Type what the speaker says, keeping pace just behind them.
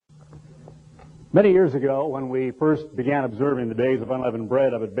Many years ago, when we first began observing the days of unleavened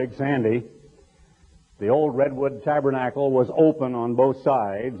bread up at Big Sandy, the old redwood tabernacle was open on both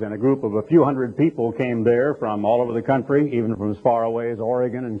sides, and a group of a few hundred people came there from all over the country, even from as far away as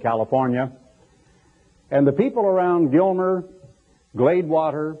Oregon and California. And the people around Gilmer,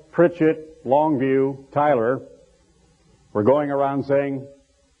 Gladewater, Pritchett, Longview, Tyler were going around saying,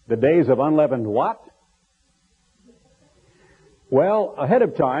 "The days of unleavened what?" Well, ahead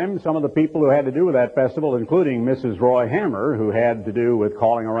of time, some of the people who had to do with that festival, including Mrs. Roy Hammer, who had to do with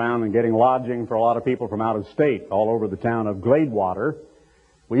calling around and getting lodging for a lot of people from out of state all over the town of Gladewater.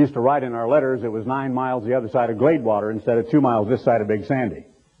 We used to write in our letters it was 9 miles the other side of Gladewater instead of 2 miles this side of Big Sandy.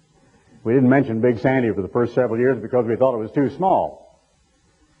 We didn't mention Big Sandy for the first several years because we thought it was too small.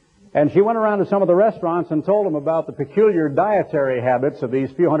 And she went around to some of the restaurants and told them about the peculiar dietary habits of these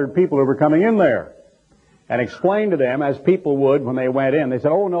few hundred people who were coming in there, and explained to them, as people would when they went in. They said,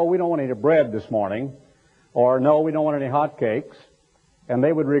 "Oh, no, we don't want any bread this morning," or "No, we don't want any hot cakes," and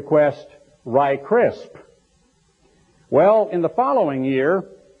they would request rye crisp. Well, in the following year,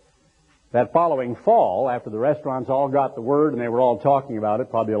 that following fall, after the restaurants all got the word and they were all talking about it,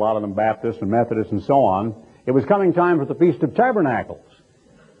 probably a lot of them Baptists and Methodists and so on, it was coming time for the Feast of Tabernacles.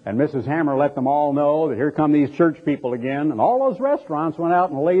 And Mrs. Hammer let them all know that here come these church people again, and all those restaurants went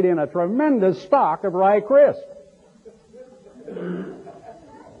out and laid in a tremendous stock of rye crisp.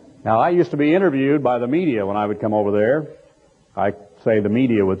 Now, I used to be interviewed by the media when I would come over there. I say the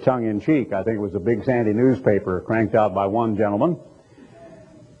media with tongue-in-cheek. I think it was a Big Sandy newspaper cranked out by one gentleman.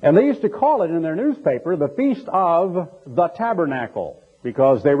 And they used to call it in their newspaper the Feast of the Tabernacle,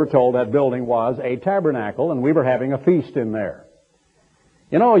 because they were told that building was a tabernacle and we were having a feast in there.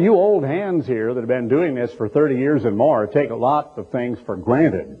 You know, you old hands here that have been doing this for 30 years and more take a lot of things for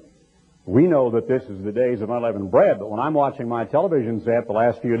granted. We know that this is the days of unleavened bread, but when I'm watching my television set the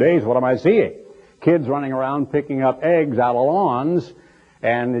last few days, what am I seeing? Kids running around picking up eggs out of lawns,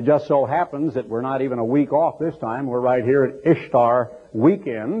 and it just so happens that we're not even a week off this time. We're right here at Ishtar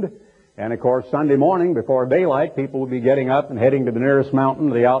weekend, and of course Sunday morning before daylight, people will be getting up and heading to the nearest mountain,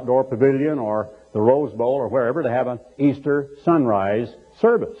 the outdoor pavilion, or the Rose Bowl, or wherever, to have an Easter sunrise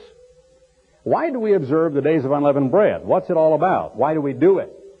service. Why do we observe the days of unleavened bread? What's it all about? Why do we do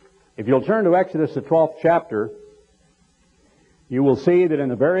it? If you'll turn to Exodus, the 12th chapter, you will see that in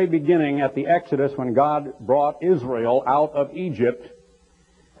the very beginning at the Exodus, when God brought Israel out of Egypt,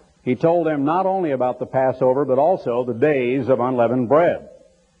 He told them not only about the Passover, but also the days of unleavened bread.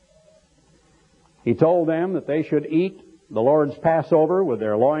 He told them that they should eat the Lord's Passover with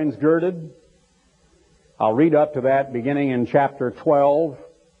their loins girded. I'll read up to that beginning in chapter 12.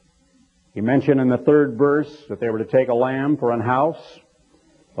 He mentioned in the 3rd verse that they were to take a lamb for an house.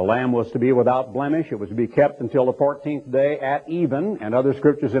 The lamb was to be without blemish. It was to be kept until the 14th day at even, and other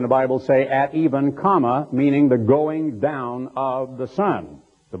scriptures in the Bible say at even, comma, meaning the going down of the sun.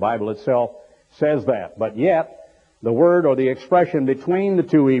 The Bible itself says that. But yet, the word or the expression between the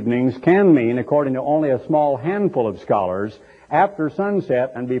two evenings can mean, according to only a small handful of scholars, after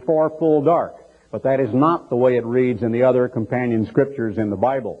sunset and before full dark. But that is not the way it reads in the other companion scriptures in the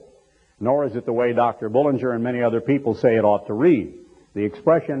Bible. Nor is it the way Dr. Bullinger and many other people say it ought to read. The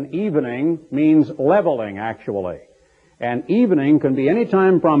expression evening means leveling, actually. And evening can be any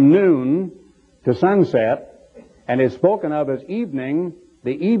time from noon to sunset, and is spoken of as evening,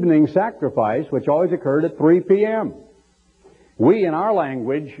 the evening sacrifice, which always occurred at 3 p.m. We, in our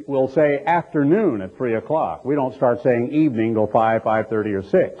language, will say afternoon at 3 o'clock. We don't start saying evening till 5, 5:30, or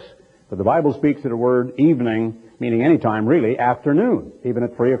 6. But the Bible speaks of the word evening, meaning any time, really, afternoon, even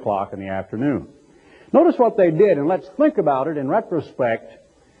at 3 o'clock in the afternoon. Notice what they did, and let's think about it in retrospect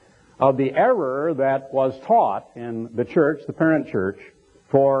of the error that was taught in the church, the parent church,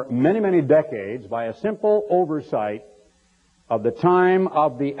 for many, many decades by a simple oversight of the time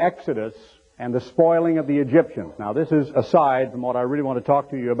of the Exodus and the spoiling of the Egyptians. Now, this is aside from what I really want to talk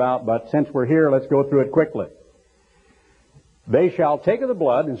to you about, but since we're here, let's go through it quickly. They shall take of the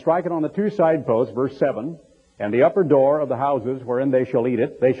blood and strike it on the 2 side posts, verse 7, and the upper door of the houses wherein they shall eat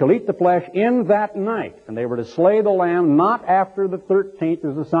it. They shall eat the flesh in that night, and they were to slay the lamb not after the 13th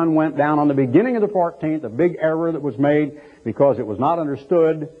as the sun went down, on the beginning of the 14th, a big error that was made because it was not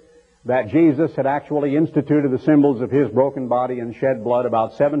understood that Jesus had actually instituted the symbols of His broken body and shed blood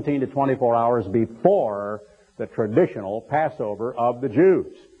about 17 to 24 hours before the traditional Passover of the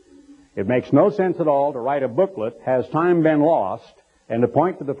Jews. It makes no sense at all to write a booklet, Has Time Been Lost?, and to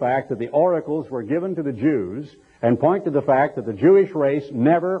point to the fact that the oracles were given to the Jews, and point to the fact that the Jewish race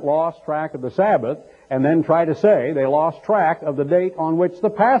never lost track of the Sabbath, and then try to say they lost track of the date on which the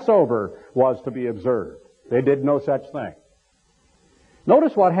Passover was to be observed. They did no such thing.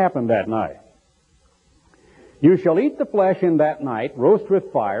 Notice what happened that night. You shall eat the flesh in that night, roast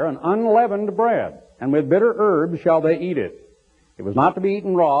with fire, and unleavened bread, and with bitter herbs shall they eat it. It was not to be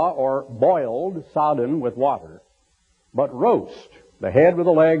eaten raw or boiled, sodden with water, but roast, the head with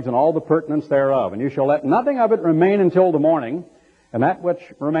the legs and all the purtenance thereof. And you shall let nothing of it remain until the morning, and that which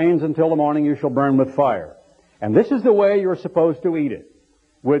remains until the morning you shall burn with fire. And this is the way you're supposed to eat it.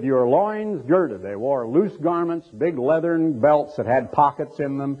 With your loins girded. They wore loose garments, big leathern belts that had pockets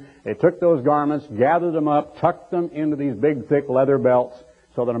in them. They took those garments, gathered them up, tucked them into these big, thick leather belts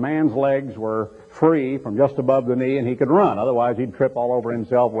so that a man's legs were free from just above the knee and he could run. Otherwise, he'd trip all over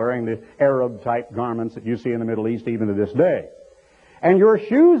himself wearing the Arab-type garments that you see in the Middle East even to this day. And your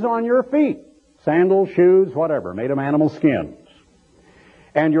shoes on your feet, sandals, shoes, whatever, made of animal skins.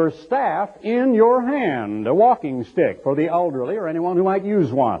 And your staff in your hand, a walking stick for the elderly or anyone who might use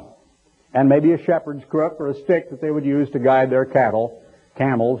one. And maybe a shepherd's crook or a stick that they would use to guide their cattle,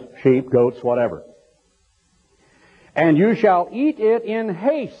 camels, sheep, goats, whatever. And you shall eat it in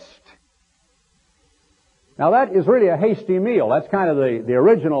haste. Now that is really a hasty meal. That's kind of the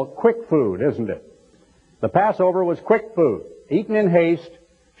original quick food, isn't it? The Passover was quick food, eaten in haste,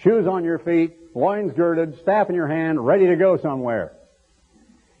 shoes on your feet, loins girded, staff in your hand, ready to go somewhere.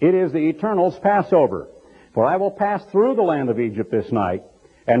 It is the Eternal's Passover. For I will pass through the land of Egypt this night,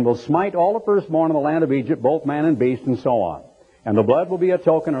 and will smite all the firstborn in the land of Egypt, both man and beast, and so on. And the blood will be a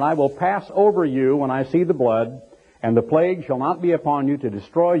token, and I will pass over you when I see the blood, and the plague shall not be upon you to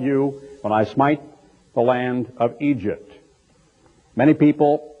destroy you when I smite the land of Egypt. Many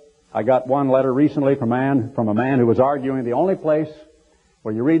people, I got one letter recently from a man who was arguing the only place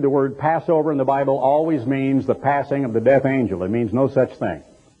where you read the word Passover in the Bible always means the passing of the death angel. It means no such thing.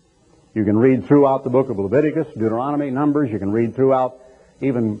 You can read throughout the book of Leviticus, Deuteronomy, Numbers. You can read throughout,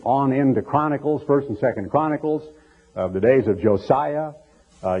 even on into Chronicles, 1st and 2nd Chronicles, of the days of Josiah.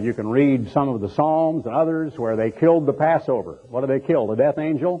 You can read some of the Psalms and others where they killed the Passover. What did they kill? The death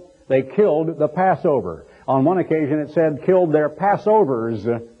angel? They killed the Passover. On one occasion it said killed their Passovers,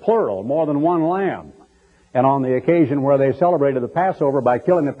 plural, more than one lamb. And on the occasion where they celebrated the Passover by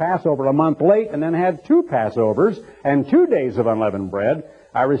killing the Passover a month late and then had 2 Passovers and 2 days of unleavened bread,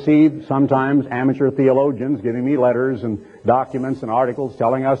 I received sometimes amateur theologians giving me letters and documents and articles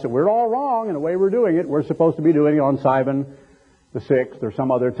telling us that we're all wrong in the way we're doing it. We're supposed to be doing it on Sivan the 6th or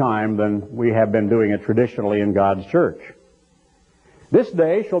some other time than we have been doing it traditionally in God's church. This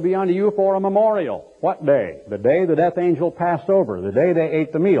day shall be unto you for a memorial. What day? The day the death angel passed over, the day they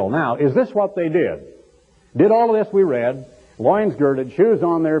ate the meal. Now, is this what they did? Did all of this we read, loins girded, shoes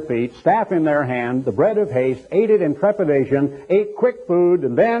on their feet, staff in their hand, the bread of haste, ate it in trepidation, ate quick food,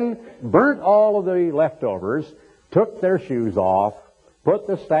 and then burnt all of the leftovers, took their shoes off, put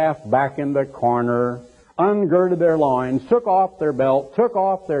the staff back in the corner, ungirded their loins, took off their belt, took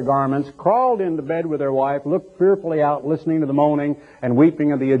off their garments, crawled into bed with their wife, looked fearfully out, listening to the moaning and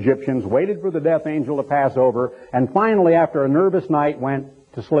weeping of the Egyptians, waited for the death angel to pass over, and finally, after a nervous night, went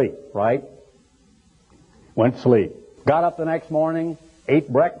to sleep, right? Went to sleep. Got up the next morning,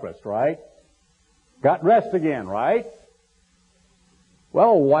 ate breakfast, right? Got dressed again, right?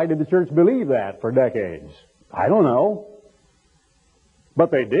 Well, why did the church believe that for decades? I don't know. But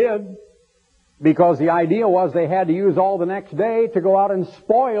they did. Because the idea was they had to use all the next day to go out and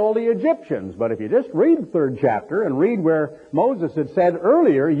spoil the Egyptians. But if you just read the 3rd chapter and read where Moses had said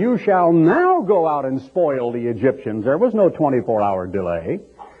earlier, you shall now go out and spoil the Egyptians, there was no 24-hour delay.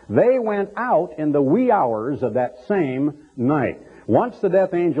 They went out in the wee hours of that same night. Once the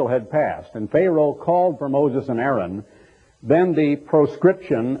death angel had passed and Pharaoh called for Moses and Aaron, then the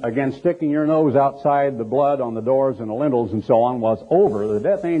proscription against sticking your nose outside the blood on the doors and the lintels and so on was over. The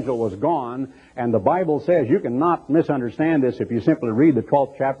death angel was gone, and the Bible says you cannot misunderstand this if you simply read the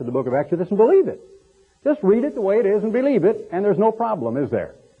 12th chapter of the book of Exodus and believe it. Just read it the way it is and believe it, and there's no problem, is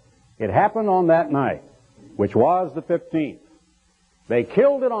there? It happened on that night, which was the 15th. They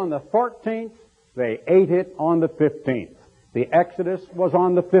killed it on the 14th. They ate it on the 15th. The Exodus was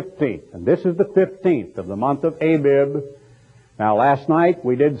on the 15th, and this is the 15th of the month of Abib. Now, last night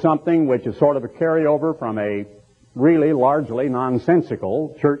we did something which is sort of a carryover from a really largely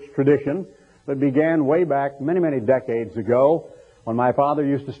nonsensical church tradition that began way back many, many decades ago when my father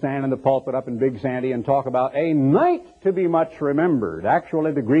used to stand in the pulpit up in Big Sandy and talk about a night to be much remembered.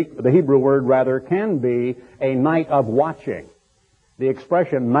 Actually, the Hebrew word rather can be a night of watching. The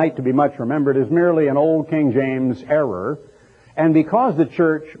expression night to be much remembered is merely an old King James error. And because the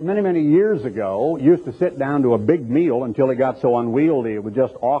church, many, many years ago, used to sit down to a big meal until it got so unwieldy, it was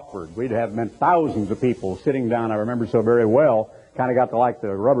just awkward. We'd have thousands of people sitting down, I remember so very well, Kind of got to like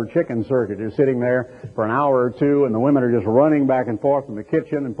the rubber chicken circuit. You're sitting there for an hour or two, and the women are just running back and forth in the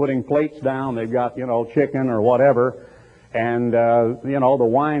kitchen and putting plates down. They've got, chicken or whatever. And, the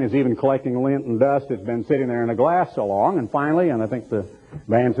wine is even collecting lint and dust. It's been sitting there in a glass so long. And finally, and I think the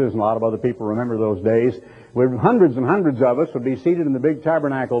Vances and a lot of other people remember those days, hundreds and hundreds of us would be seated in the big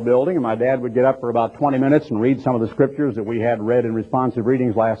tabernacle building, and my dad would get up for about 20 minutes and read some of the scriptures that we had read in responsive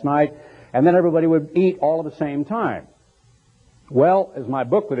readings last night, and then everybody would eat all at the same time. Well, as my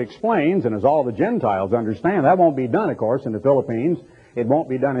booklet explains, and as all the Gentiles understand, that won't be done, of course, in the Philippines. It won't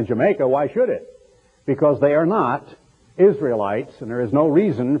be done in Jamaica. Why should it? Because they are not Israelites, and there is no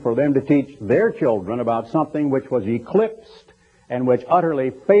reason for them to teach their children about something which was eclipsed and which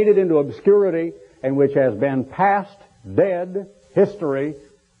utterly faded into obscurity and which has been past, dead history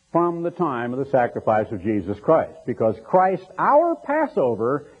from the time of the sacrifice of Jesus Christ. Because Christ, our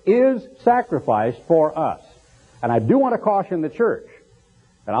Passover, is sacrificed for us. And I do want to caution the church,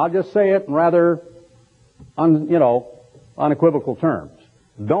 and I'll just say it in rather, unequivocal terms.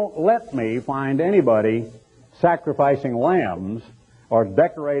 Don't let me find anybody sacrificing lambs or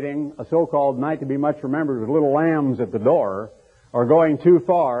decorating a so-called night to be much remembered with little lambs at the door, or going too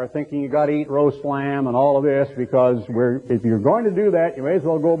far thinking you got to eat roast lamb and all of this, because if you're going to do that, you may as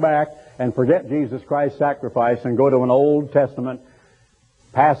well go back and forget Jesus Christ's sacrifice and go to an Old Testament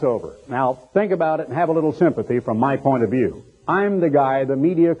Passover. Now, think about it and have a little sympathy from my point of view. I'm the guy the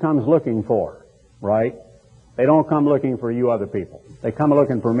media comes looking for, right? They don't come looking for you other people. They come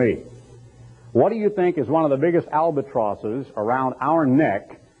looking for me. What do you think is one of the biggest albatrosses around our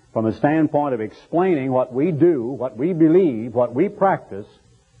neck from the standpoint of explaining what we do, what we believe, what we practice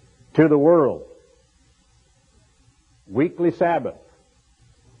to the world? Weekly Sabbath,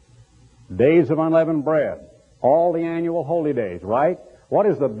 days of unleavened bread, all the annual holy days, right? What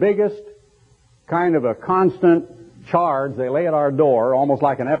is the biggest kind of a constant charge they lay at our door, almost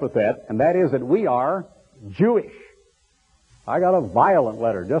like an epithet, and that is that we are Jewish. I got a violent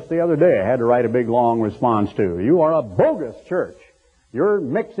letter just the other day I had to write a big long response to. You are a bogus church. You're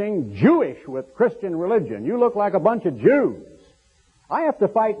mixing Jewish with Christian religion. You look like a bunch of Jews. I have to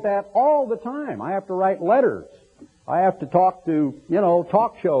fight that all the time. I have to write letters. I have to talk to,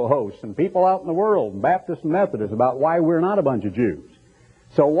 talk show hosts and people out in the world, Baptists and Methodists, about why we're not a bunch of Jews.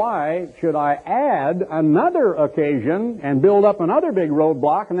 So why should I add another occasion and build up another big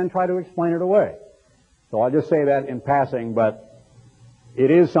roadblock and then try to explain it away? So I'll just say that in passing, but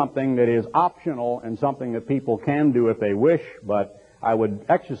it is something that is optional and something that people can do if they wish, but I would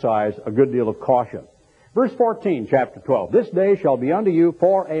exercise a good deal of caution. Verse 14, chapter 12. This day shall be unto you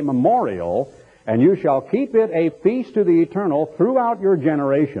for a memorial, and you shall keep it a feast to the eternal throughout your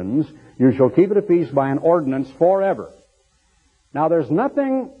generations. You shall keep it a feast by an ordinance forever. Now there's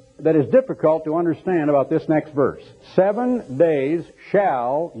nothing that is difficult to understand about this next verse. 7 days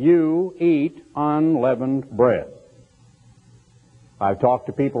shall you eat unleavened bread. I've talked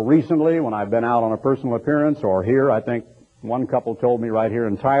to people recently when I've been out on a personal appearance, or here, I think one couple told me right here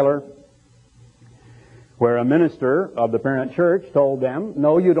in Tyler, where a minister of the parent church told them,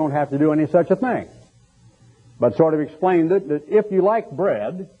 no, you don't have to do any such a thing. But sort of explained it, that if you like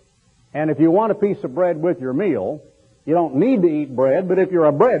bread, and if you want a piece of bread with your meal, you don't need to eat bread, but if you're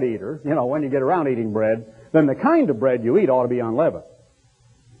a bread eater, when you get around eating bread, then the kind of bread you eat ought to be unleavened.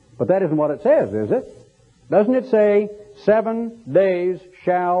 But that isn't what it says, is it? Doesn't it say, 7 days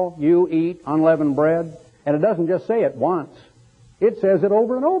shall you eat unleavened bread? And it doesn't just say it once. It says it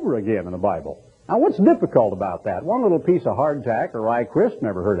over and over again in the Bible. Now, what's difficult about that? One little piece of hardtack or rye crisp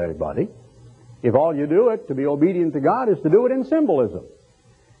never hurt anybody. If all you do it to be obedient to God is to do it in symbolism.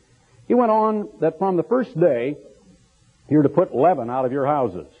 He went on that from the first day, you're to put leaven out of your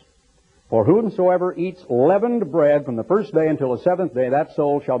houses. For whomsoever eats leavened bread from the first day until the 7th day, that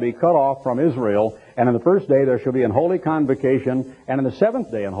soul shall be cut off from Israel. And in the first day there shall be an holy convocation, and in the 7th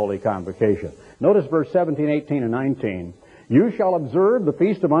day an holy convocation. Notice verse 17, 18, and 19. You shall observe the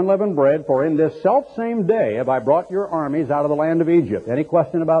feast of unleavened bread, for in this selfsame day have I brought your armies out of the land of Egypt. Any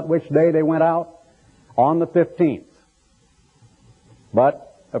question about which day they went out? On the 15th.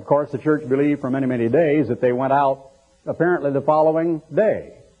 But, of course, the church believed for many, many days that they went out apparently the following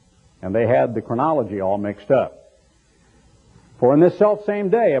day. And they had the chronology all mixed up. For in this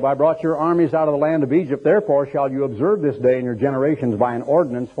selfsame day have I brought your armies out of the land of Egypt. Therefore shall you observe this day in your generations by an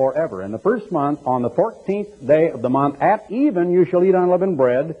ordinance forever. In the first month, on the 14th day of the month, at even you shall eat unleavened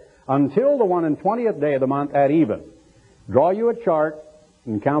bread, until the 21st day of the month at even. Draw you a chart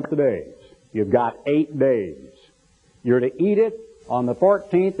and count the days. You've got 8 days. You're to eat it on the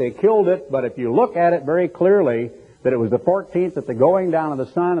 14th. They killed it, but if you look at it very clearly, that it was the 14th at the going down of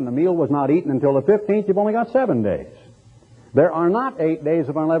the sun, and the meal was not eaten until the 15th, you've only got 7 days. There are not 8 days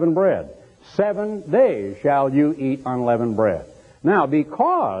of unleavened bread. 7 days shall you eat unleavened bread. Now,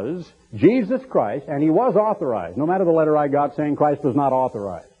 because Jesus Christ, and he was authorized, no matter the letter I got saying Christ was not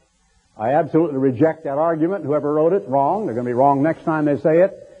authorized, I absolutely reject that argument. Whoever wrote it, wrong. They're going to be wrong next time they say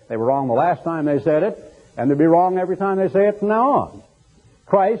it. They were wrong the last time they said it, and they'll be wrong every time they say it from now on.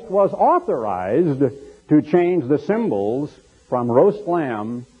 Christ was authorized to change the symbols from roast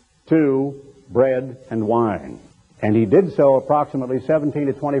lamb to bread and wine. And he did so approximately 17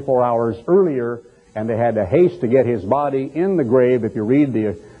 to 24 hours earlier, and they had to haste to get his body in the grave. If you read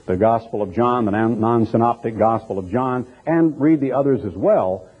the Gospel of John, the non-synoptic Gospel of John, and read the others as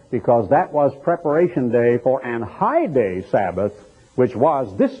well, because that was preparation day for an high day Sabbath, which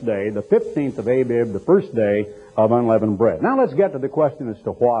was this day, the 15th of Abib, the first day of unleavened bread. Now let's get to the question as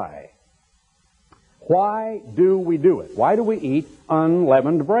to why. Why do we do it? Why do we eat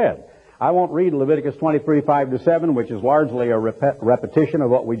unleavened bread? I won't read Leviticus 23, 5-7, which is largely a repetition of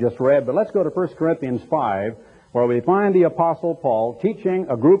what we just read, but let's go to 1 Corinthians 5, where we find the Apostle Paul teaching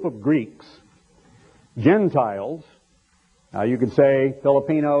a group of Greeks, Gentiles. Now you could say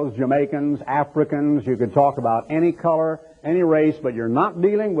Filipinos, Jamaicans, Africans, you could talk about any color, any race, but you're not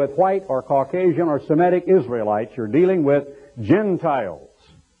dealing with white or Caucasian or Semitic Israelites. You're dealing with Gentiles.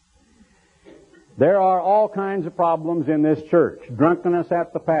 There are all kinds of problems in this church. Drunkenness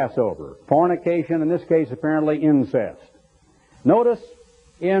at the Passover, fornication, in this case apparently incest. Notice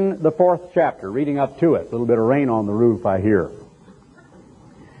in the 4th chapter, reading up to it, a little bit of rain on the roof I hear.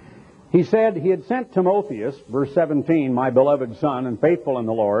 He said he had sent Timotheus, verse 17, my beloved son and faithful in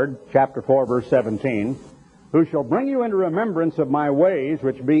the Lord, chapter 4, verse 17, who shall bring you into remembrance of my ways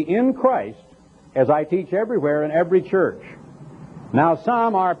which be in Christ, as I teach everywhere in every church. Now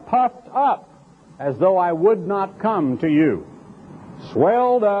some are puffed up, as though I would not come to you.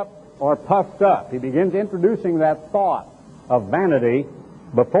 Swelled up or puffed up. He begins introducing that thought of vanity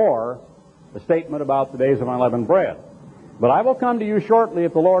before the statement about the days of unleavened bread. But I will come to you shortly,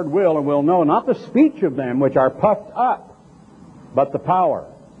 if the Lord will, and will know not the speech of them which are puffed up, but the power.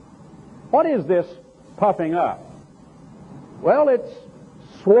 What is this puffing up? Well, it's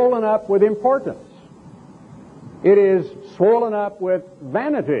swollen up with importance. It is swollen up with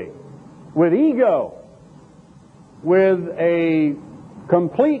vanity, with ego, with a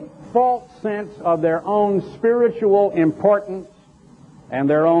complete false sense of their own spiritual importance and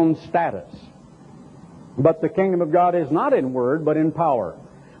their own status. But the kingdom of God is not in word, but in power.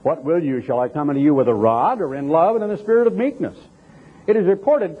 What will you? Shall I come unto you with a rod, or in love and in the spirit of meekness? It is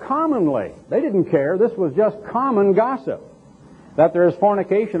reported commonly, they didn't care, this was just common gossip, that there is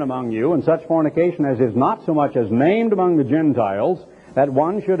fornication among you, and such fornication as is not so much as named among the Gentiles, that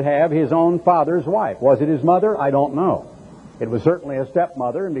one should have his own father's wife. Was it his mother? I don't know. It was certainly a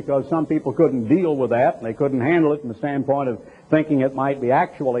stepmother, and because some people couldn't deal with that, and they couldn't handle it from the standpoint of thinking it might be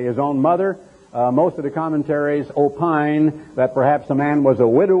actually his own mother, most of the commentaries opine that perhaps the man was a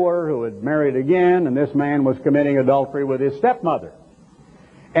widower who had married again, and this man was committing adultery with his stepmother.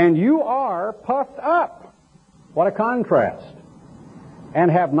 And you are puffed up. What a contrast.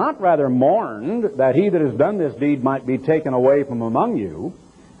 And have not rather mourned that he that has done this deed might be taken away from among you.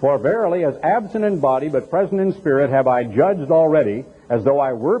 For verily, as absent in body, but present in spirit, have I judged already, as though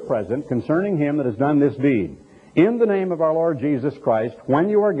I were present, concerning him that has done this deed. In the name of our Lord Jesus Christ, when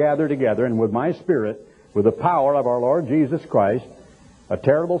you are gathered together, and with my spirit, with the power of our Lord Jesus Christ, a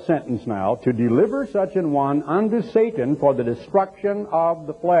terrible sentence now, to deliver such an one unto Satan for the destruction of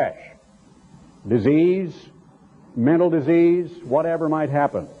the flesh. Disease, mental disease, whatever might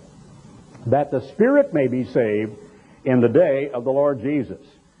happen, that the spirit may be saved in the day of the Lord Jesus.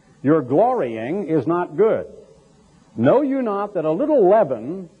 Your glorying is not good. Know you not that a little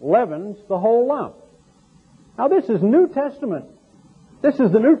leaven leavens the whole lump? Now this is New Testament. This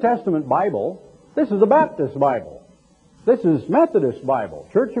is the New Testament Bible. This is the Baptist Bible. This is Methodist Bible,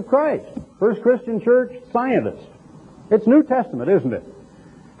 Church of Christ, First Christian Church, Scientist. It's New Testament, isn't it?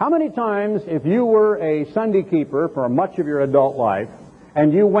 How many times, if you were a Sunday keeper for much of your adult life,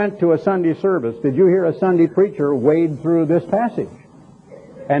 and you went to a Sunday service, did you hear a Sunday preacher wade through this passage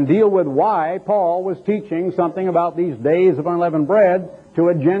and deal with why Paul was teaching something about these days of unleavened bread to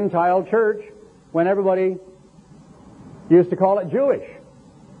a Gentile church when everybody used to call it Jewish?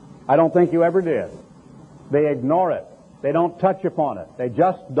 I don't think you ever did. They ignore it. They don't touch upon it. They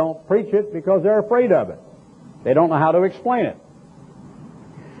just don't preach it because they're afraid of it. They don't know how to explain it.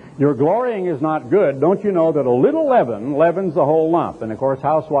 Your glorying is not good. Don't you know that a little leaven leavens the whole lump? And of course,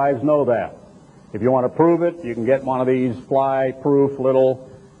 housewives know that. If you want to prove it, you can get one of these fly-proof little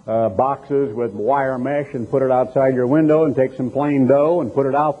boxes with wire mesh and put it outside your window, and take some plain dough and put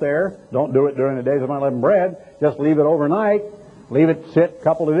it out there. Don't do it during the days of unleavened bread. Just leave it overnight. Leave it sit a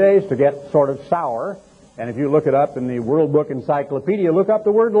couple of days to get sort of sour. And if you look it up in the World Book Encyclopedia, look up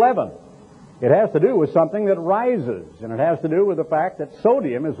the word leaven. It has to do with something that rises, and it has to do with the fact that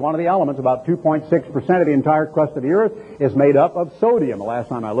sodium is one of the elements. About 2.6% of the entire crust of the earth is made up of sodium. The last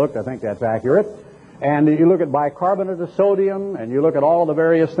time I looked, I think that's accurate. And you look at bicarbonate of sodium, and you look at all the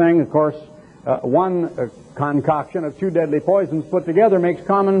various things. Of course, one concoction of two deadly poisons put together makes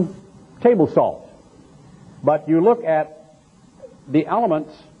common table salt. But you look at the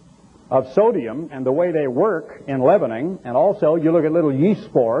elements of sodium and the way they work in leavening, and also you look at little yeast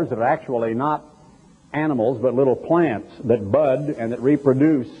spores that are actually not animals but little plants that bud and that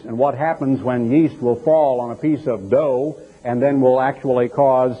reproduce, and what happens when yeast will fall on a piece of dough and then will actually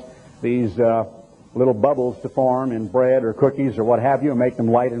cause these little bubbles to form in bread or cookies or what have you, and make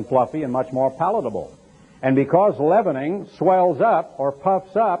them light and fluffy and much more palatable. And because leavening swells up or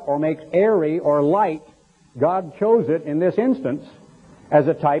puffs up or makes airy or light, God chose it in this instance as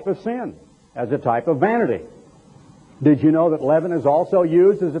a type of sin, as a type of vanity. Did you know that leaven is also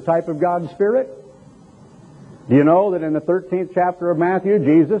used as a type of God's Spirit? Do you know that in the 13th chapter of Matthew,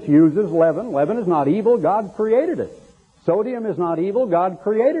 Jesus uses leaven? Leaven is not evil, God created it. Sodium is not evil, God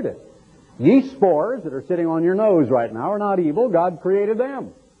created it. Yeast spores that are sitting on your nose right now are not evil, God created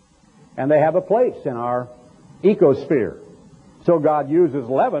them. And they have a place in our ecosphere. So God uses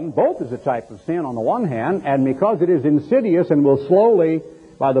leaven both as a type of sin on the one hand, and because it is insidious and will slowly,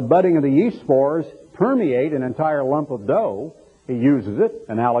 by the budding of the yeast spores, permeate an entire lump of dough, He uses it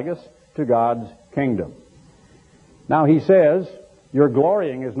analogous to God's kingdom. Now He says, your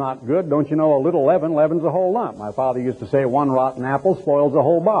glorying is not good. Don't you know a little leaven leavens a whole lump? My father used to say one rotten apple spoils a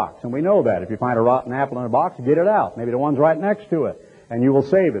whole box, and we know that. If you find a rotten apple in a box, get it out. Maybe the one's right next to it, and you will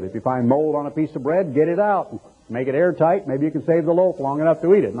save it. If you find mold on a piece of bread, get it out. Make it airtight. Maybe you can save the loaf long enough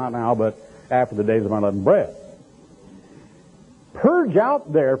to eat it. Not now, but after the days of unleavened bread. Purge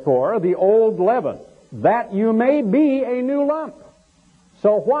out, therefore, the old leaven, that you may be a new lump.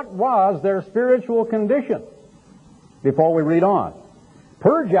 So what was their spiritual condition? Before we read on.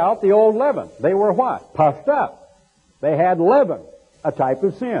 Purge out the old leaven. They were what? Puffed up. They had leaven, a type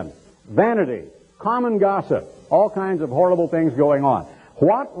of sin. Vanity, common gossip, all kinds of horrible things going on.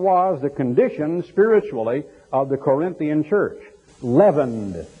 What was the condition spiritually of the Corinthian church?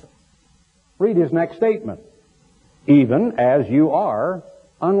 Leavened. Read his next statement. Even as you are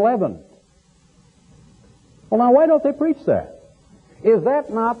unleavened. Well, now, why don't they preach that? Is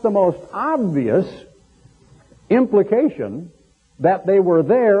that not the most obvious implication that they were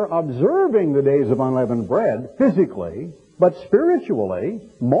there observing the days of unleavened bread physically, but spiritually,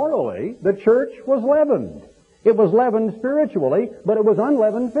 morally, the church was leavened. It was leavened spiritually, but it was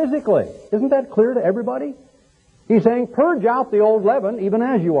unleavened physically. Isn't that clear to everybody? He's saying, purge out the old leaven even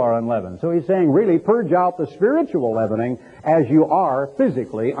as you are unleavened. So he's saying, really, purge out the spiritual leavening as you are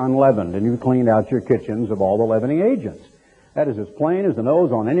physically unleavened, and you've cleaned out your kitchens of all the leavening agents. That is as plain as the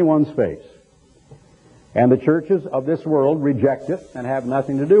nose on anyone's face. And the churches of this world reject it and have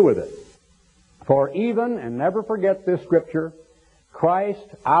nothing to do with it. For even, and never forget this scripture, Christ,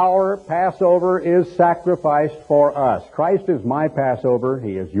 our Passover, is sacrificed for us. Christ is my Passover.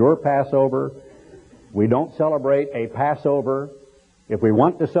 He is your Passover. We don't celebrate a Passover. If we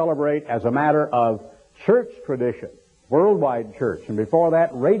want to celebrate as a matter of church tradition, worldwide church, and before that,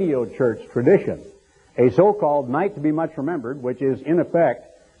 radio church tradition, a so-called night to be much remembered, which is in effect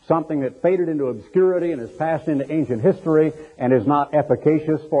something that faded into obscurity and has passed into ancient history and is not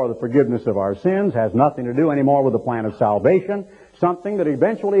efficacious for the forgiveness of our sins, has nothing to do anymore with the plan of salvation, something that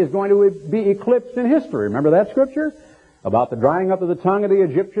eventually is going to be eclipsed in history. Remember that scripture? About the drying up of the tongue of the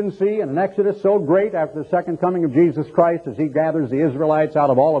Egyptian sea and an exodus so great after the second coming of Jesus Christ as He gathers the Israelites out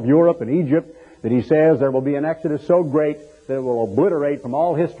of all of Europe and Egypt, that He says there will be an exodus so great that it will obliterate from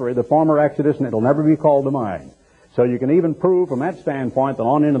all history the former exodus and it will never be called to mind. So you can even prove from that standpoint that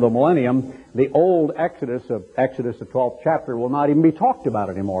on into the millennium, the old Exodus, the 12th chapter, will not even be talked about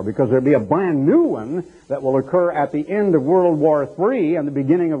anymore, because there'll be a brand new one that will occur at the end of World War III and the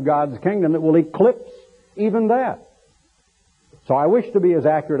beginning of God's kingdom that will eclipse even that. So I wish to be as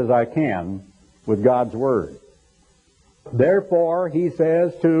accurate as I can with God's Word. Therefore, He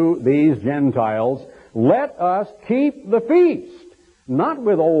says to these Gentiles, let us keep the feast, not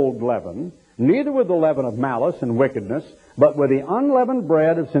with old leaven, neither with the leaven of malice and wickedness, but with the unleavened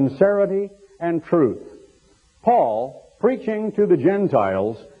bread of sincerity and truth. Paul, preaching to the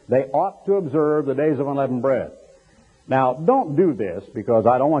Gentiles, they ought to observe the days of unleavened bread. Now, don't do this, because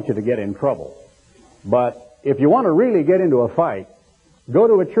I don't want you to get in trouble. But if you want to really get into a fight, Go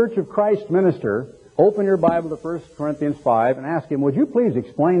to a Church of Christ minister, open your Bible to 1 Corinthians 5, and ask him, would you please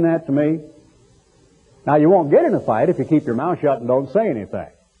explain that to me? Now, you won't get in a fight if you keep your mouth shut and don't say anything.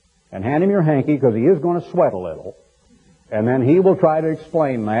 And hand him your hanky, because he is going to sweat a little. And then he will try to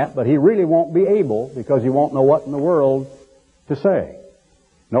explain that, but he really won't be able, because he won't know what in the world to say.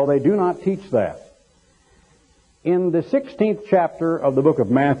 No, they do not teach that. In the 16th chapter of the book of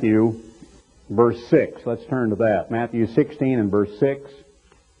Matthew, verse 6, let's turn to that. Matthew 16 and verse 6.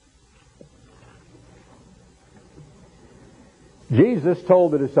 Jesus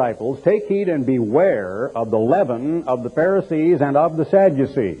told the disciples, take heed and beware of the leaven of the Pharisees and of the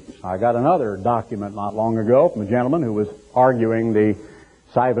Sadducees. I got another document not long ago from a gentleman who was arguing the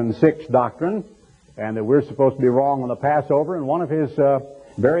Sivan 6 doctrine, and that we're supposed to be wrong on the Passover. And one of his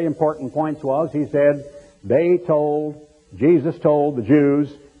very important points was, he said, Jesus told the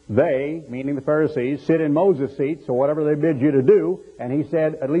Jews, they, meaning the Pharisees, sit in Moses' seat, so whatever they bid you to do. And he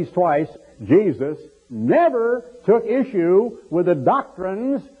said at least twice, Jesus never took issue with the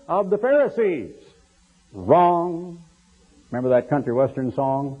doctrines of the Pharisees. Wrong. Remember that country western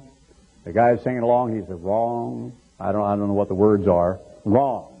song? The guy's singing along, he said, wrong. I don't know what the words are.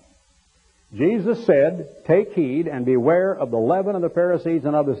 Wrong. Jesus said, take heed and beware of the leaven of the Pharisees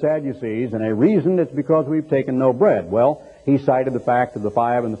and of the Sadducees, and a reason it's because we've taken no bread. Well, he cited the fact of the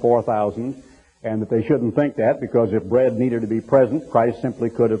 5 and the 4,000, and that they shouldn't think that, because if bread needed to be present, Christ simply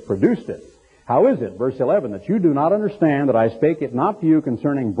could have produced it. How is it, verse 11, that you do not understand that I spake it not to you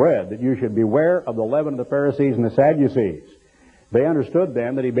concerning bread, that you should beware of the leaven of the Pharisees and the Sadducees? They understood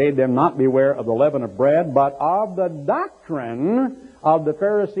then that he bade them not beware of the leaven of bread, but of the doctrine of the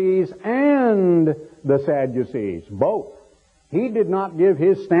Pharisees and the Sadducees, both. He did not give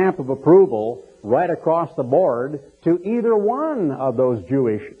his stamp of approval right across the board to either one of those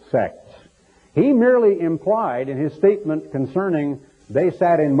Jewish sects. He merely implied in his statement concerning they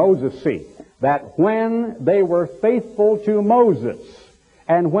sat in Moses' seat, that when they were faithful to Moses,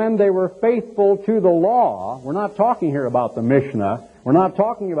 and when they were faithful to the law, we're not talking here about the Mishnah, we're not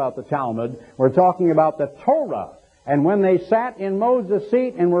talking about the Talmud, we're talking about the Torah. And when they sat in Moses'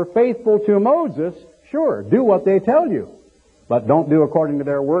 seat and were faithful to Moses, sure, do what they tell you. But don't do according to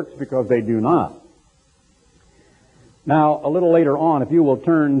their works, because they do not. Now, a little later on, if you will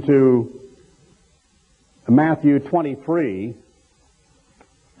turn to Matthew 23,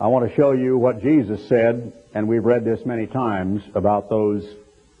 I want to show you what Jesus said, and we've read this many times, about those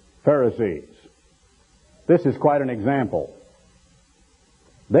Pharisees. This is quite an example.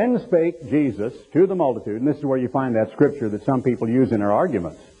 Then spake Jesus to the multitude, and this is where you find that scripture that some people use in their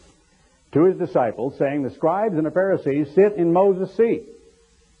arguments, to his disciples, saying, the scribes and the Pharisees sit in Moses' seat.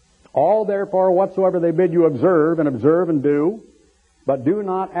 All therefore whatsoever they bid you observe and do, but do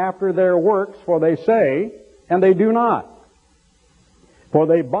not after their works, for they say, and they do not. For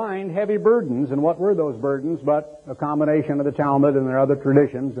they bind heavy burdens, and what were those burdens but a combination of the Talmud and their other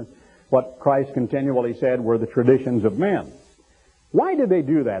traditions, and what Christ continually said were the traditions of men. Why did they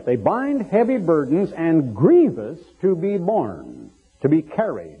do that? They bind heavy burdens and grievous to be borne, to be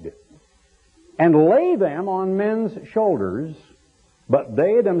carried, and lay them on men's shoulders, but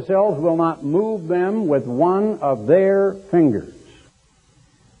they themselves will not move them with one of their fingers.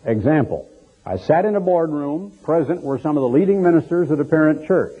 Example. I sat in a boardroom. Present were some of the leading ministers of the parent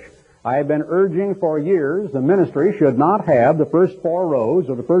church. I have been urging for years the ministry should not have the first 4 rows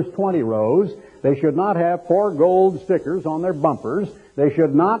or the first 20 rows. They should not have 4 gold stickers on their bumpers. They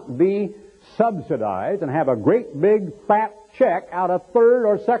should not be subsidized and have a great big fat check out of 3rd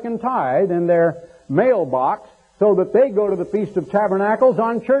or 2nd tithe in their mailbox so that they go to the Feast of Tabernacles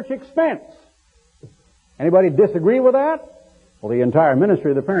on church expense. Anybody disagree with that? Well, the entire ministry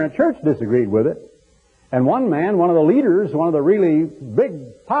of the parent church disagreed with it. And one man, one of the leaders, one of the really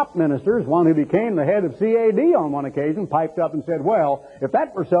big top ministers, one who became the head of CAD on one occasion, piped up and said, well, if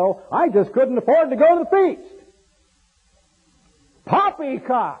that were so, I just couldn't afford to go to the feast.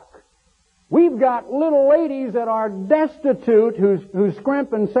 Poppycock! We've got little ladies that are destitute who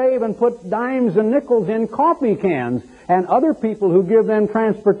scrimp and save and put dimes and nickels in coffee cans, and other people who give them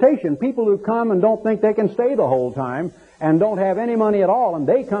transportation, people who come and don't think they can stay the whole time and don't have any money at all, and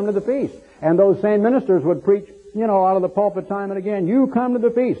they come to the feast. And those same ministers would preach, out of the pulpit time and again, you come to the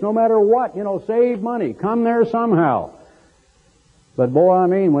feast, no matter what, save money, come there somehow. But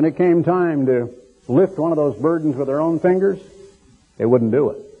boy, when it came time to lift one of those burdens with their own fingers, they wouldn't do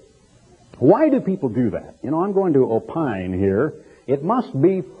it. Why do people do that? I'm going to opine here. It must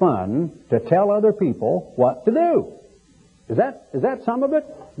be fun to tell other people what to do. Is that some of it?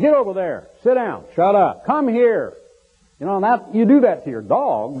 Get over there. Sit down. Shut up. Come here. You do that to your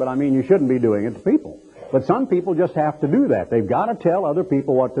dog, but you shouldn't be doing it to people. But some people just have to do that. They've got to tell other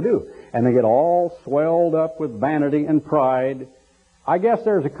people what to do. And they get all swelled up with vanity and pride. I guess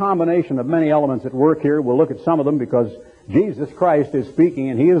there's a combination of many elements at work here. We'll look at some of them because Jesus Christ is speaking,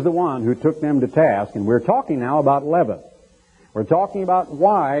 and He is the one who took them to task. And we're talking now about leaven. We're talking about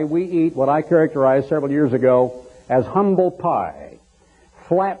why we eat what I characterized several years ago as humble pie,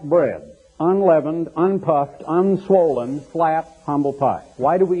 flat bread, unleavened, unpuffed, unswollen, flat, humble pie.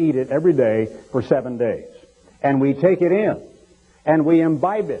 Why do we eat it every day for 7 days? And we take it in, and we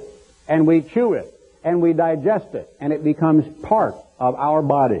imbibe it, and we chew it, and we digest it, and it becomes part of our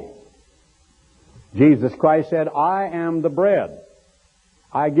body. Jesus Christ said, I am the bread.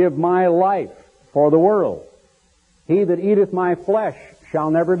 I give my life for the world. He that eateth my flesh shall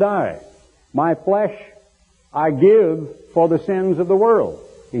never die. My flesh I give for the sins of the world.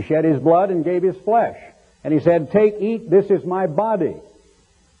 He shed His blood and gave His flesh. And He said, take, eat, this is my body.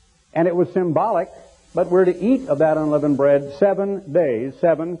 And it was symbolic, but we're to eat of that unleavened bread 7 days.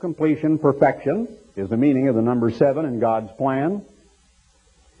 7, completion, perfection, is the meaning of the number 7 in God's plan.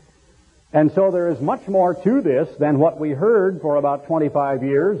 And so there is much more to this than what we heard for about 25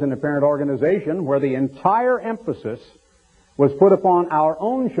 years in the parent organization, where the entire emphasis was put upon our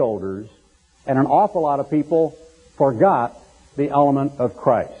own shoulders, and an awful lot of people forgot the element of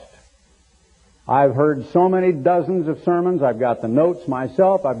Christ. I've heard so many dozens of sermons. I've got the notes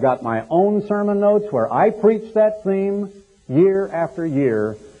myself. I've got my own sermon notes where I preach that theme year after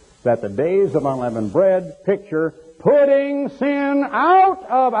year, that the days of unleavened bread picture putting sin out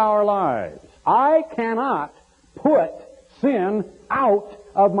of our lives. I cannot put sin out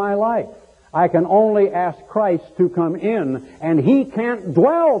of my life. I can only ask Christ to come in, and He can't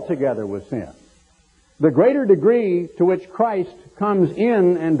dwell together with sin. The greater degree to which Christ comes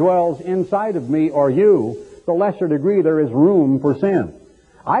in and dwells inside of me or you, the lesser degree there is room for sin.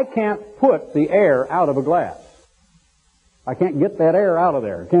 I can't put the air out of a glass. I can't get that air out of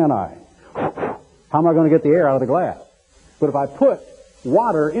there, can I? How am I going to get the air out of the glass? But if I put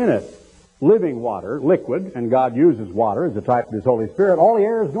water in it, living water, liquid, and God uses water as a type of His Holy Spirit, all the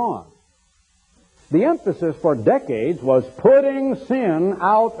air is gone. The emphasis for decades was putting sin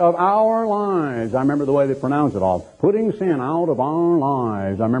out of our lives. I remember the way they pronounced it all. Putting sin out of our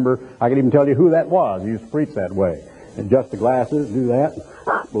lives. I remember, I could even tell you who that was. He used to preach that way. Adjust the glasses, do that,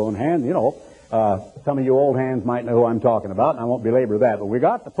 blowing hands, you know. Some of you old hands might know who I'm talking about, and I won't belabor that. But we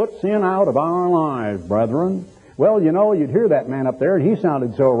got to put sin out of our lives, brethren. Well, you know, you'd hear that man up there, and he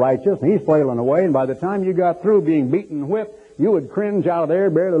sounded so righteous, and he's flailing away, and by the time you got through being beaten and whipped, you would cringe out of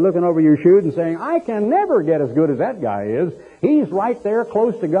there, barely looking over your shoes and saying, I can never get as good as that guy is. He's right there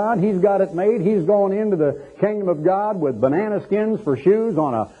close to God. He's got it made. He's going into the kingdom of God with banana skins for shoes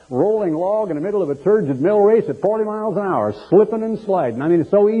on a rolling log in the middle of a turgid mill race at 40 miles an hour, slipping and sliding. I mean, it's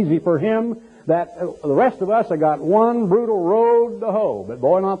so easy for him that the rest of us have got one brutal road to hoe. But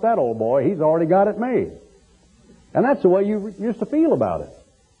boy, not that old boy. He's already got it made. And that's the way you used to feel about it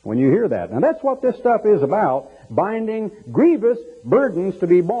when you hear that. And that's what this stuff is about, binding grievous burdens to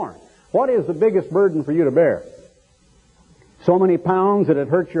be borne. What is the biggest burden for you to bear? So many pounds that it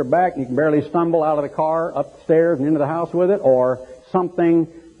hurts your back and you can barely stumble out of the car, upstairs and into the house with it, or something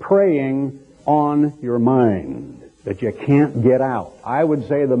preying on your mind that you can't get out. I would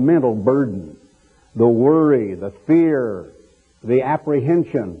say the mental burden, the worry, the fear, the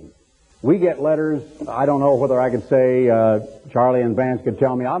apprehension. We get letters, I don't know whether I could say, Charlie and Vance could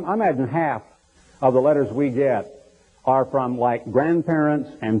tell me, I imagine half of the letters we get are from like grandparents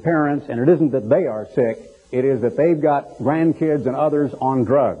and parents, and it isn't that they are sick, it is that they've got grandkids and others on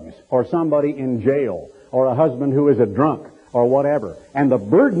drugs, or somebody in jail, or a husband who is a drunk, or whatever. And the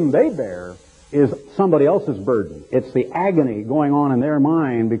burden they bear is somebody else's burden. It's the agony going on in their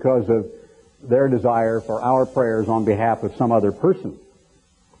mind because of their desire for our prayers on behalf of some other person.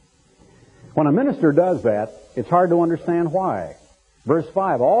 When a minister does that, it's hard to understand why. Verse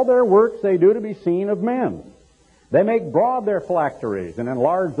 5, all their works they do to be seen of men. They make broad their phylacteries and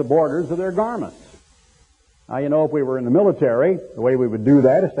enlarge the borders of their garments. Now, you know, if we were in the military, the way we would do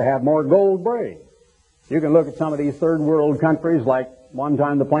that is to have more gold braid. You can look at some of these third world countries, like one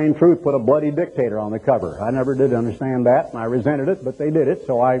time the Plain Truth put a bloody dictator on the cover. I never did understand that, and I resented it, but they did it,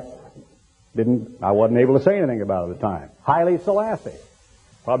 so I wasn't able to say anything about it at the time. Haile Selassie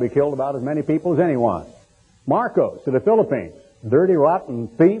probably killed about as many people as anyone. Marcos to the Philippines, dirty, rotten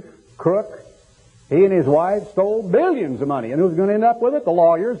thief, crook. He and his wife stole billions of money. And who's going to end up with it? The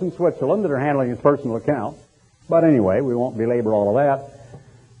lawyers in Switzerland that are handling his personal account. But anyway, we won't belabor all of that.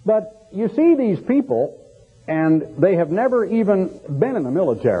 But you see these people, and they have never even been in the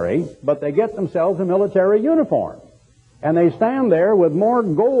military, but they get themselves a military uniform. And they stand there with more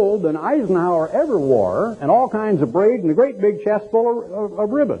gold than Eisenhower ever wore, and all kinds of braid, and a great big chest full of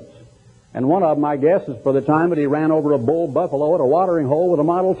ribbons. And one of them, I guess, is for the time that he ran over a bull buffalo at a watering hole with a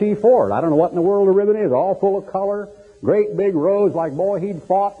Model T Ford. I don't know what in the world a ribbon is, all full of color, great big rows like, boy, he'd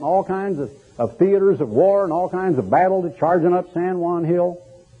fought in all kinds of theaters of war and all kinds of battles, charging up San Juan Hill.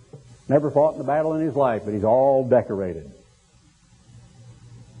 Never fought in a battle in his life, but he's all decorated.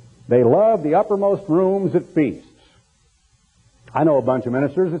 They love the uppermost rooms at feasts. I know a bunch of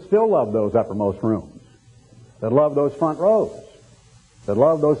ministers that still love those uppermost rooms, that love those front rows, that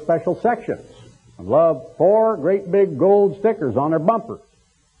love those special sections, and love 4 great big gold stickers on their bumpers,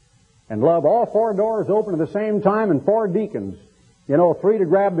 and love all 4 doors open at the same time and 4 deacons, 3 to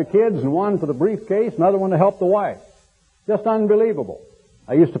grab the kids and 1 for the briefcase, another one to help the wife. Just unbelievable.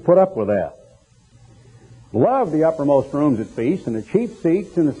 I used to put up with that. Love the uppermost rooms at feasts and the chief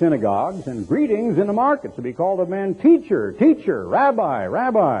seats in the synagogues and greetings in the markets to be called of men, teacher, teacher, rabbi,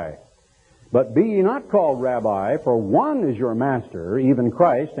 rabbi. But be ye not called rabbi, for one is your master, even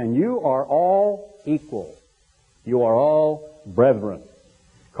Christ, and you are all equal. You are all brethren.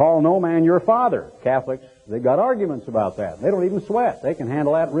 Call no man your father. Catholics, they've got arguments about that. They don't even sweat. They can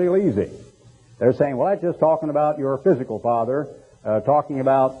handle that real easy. They're saying, well, that's just talking about your physical father, talking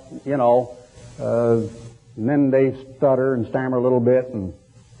about, and then they stutter and stammer a little bit and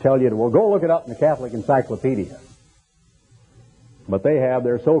tell you, well, go look it up in the Catholic Encyclopedia. But they have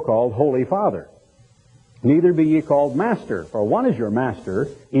their so-called Holy Father. Neither be ye called master, for one is your master,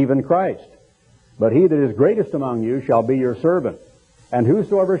 even Christ. But he that is greatest among you shall be your servant. And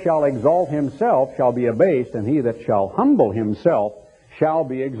whosoever shall exalt himself shall be abased, and he that shall humble himself shall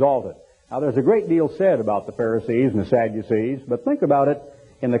be exalted. Now, there's a great deal said about the Pharisees and the Sadducees, but think about it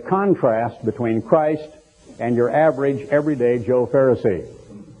in the contrast between Christ and your average, everyday Joe Pharisee.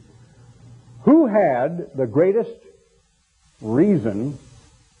 Who had the greatest reason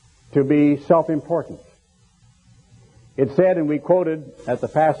to be self-important? It said, and we quoted at the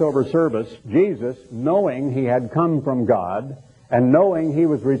Passover service, Jesus, knowing he had come from God and knowing he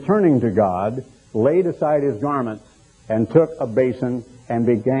was returning to God, laid aside his garments and took a basin and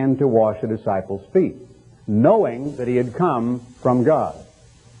began to wash the disciples' feet, knowing that he had come from God.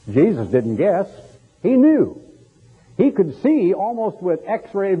 Jesus didn't guess. He knew. He could see, almost with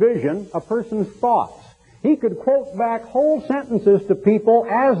X-ray vision, a person's thoughts. He could quote back whole sentences to people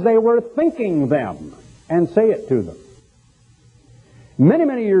as they were thinking them and say it to them. Many,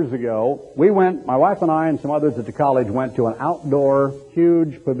 many years ago, we went, my wife and I and some others at the college went to an outdoor,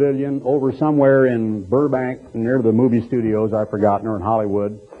 huge pavilion over somewhere in Burbank, near the movie studios, I've forgotten, or in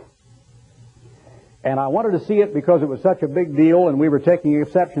Hollywood. And I wanted to see it because it was such a big deal, and we were taking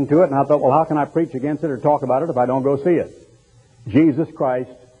exception to it, and I thought, well, how can I preach against it or talk about it if I don't go see it? Jesus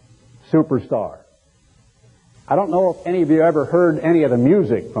Christ, Superstar. I don't know if any of you ever heard any of the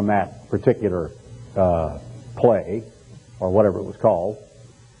music from that particular play, or whatever it was called,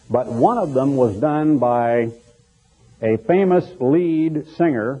 but one of them was done by a famous lead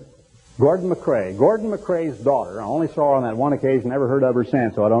singer, Gordon MacRae. Gordon MacRae's daughter. I only saw her on that one occasion, never heard of her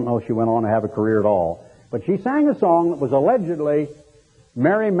since, so I don't know if she went on to have a career at all. But she sang a song that was allegedly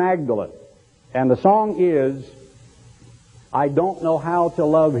Mary Magdalene. And the song is, I Don't Know How to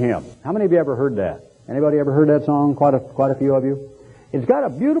Love Him. How many of you ever heard that? Anybody ever heard that song? Quite a few of you? It's got a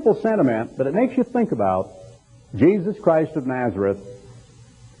beautiful sentiment, but it makes you think about Jesus Christ of Nazareth.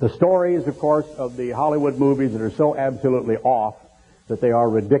 The stories, of course, of the Hollywood movies that are so absolutely off that they are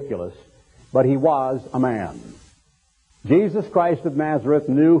ridiculous. But he was a man. Jesus Christ of Nazareth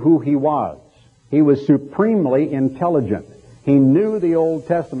knew who he was. He was supremely intelligent. He knew the Old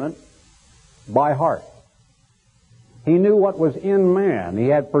Testament by heart. He knew what was in man. He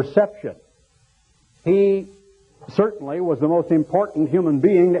had perception. He certainly was the most important human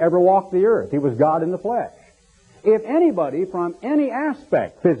being to ever walk the earth. He was God in the flesh. If anybody from any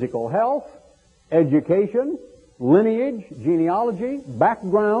aspect, physical health, education, lineage, genealogy,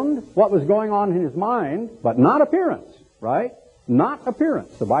 background, what was going on in his mind, but not appearance, right? Not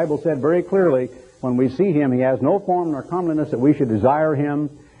appearance. The Bible said very clearly, when we see him, he has no form nor comeliness that we should desire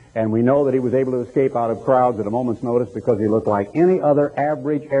him, and we know that he was able to escape out of crowds at a moment's notice because he looked like any other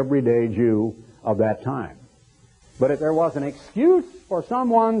average, everyday Jew of that time. But if there was an excuse for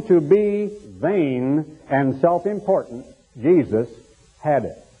someone to be vain and self-important, Jesus had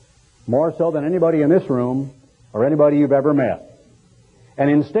it. More so than anybody in this room or anybody you've ever met.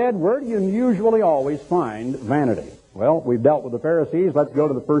 And instead, where do you usually always find vanity? Well, we've dealt with the Pharisees. Let's go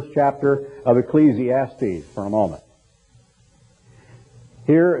to the first chapter of Ecclesiastes for a moment.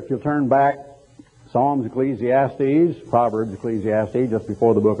 Here, if you'll turn back, Psalms, Ecclesiastes, Proverbs, Ecclesiastes, just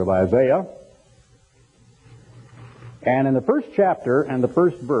before the book of Isaiah. And in the first chapter and the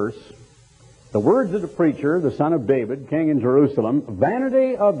first verse, the words of the preacher, the son of David, king in Jerusalem,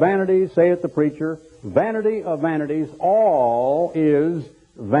 vanity of vanities, saith the preacher, vanity of vanities, all is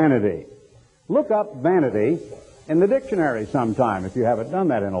vanity. Look up vanity in the dictionary sometime if you haven't done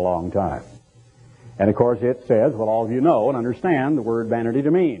that in a long time. And of course it says, what all of you know and understand the word vanity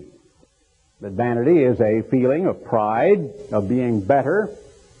to mean. That vanity is a feeling of pride, of being better,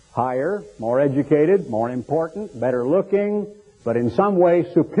 higher, more educated, more important, better looking, but in some way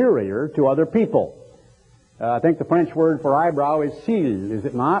superior to other people. I think the French word for eyebrow is cils, is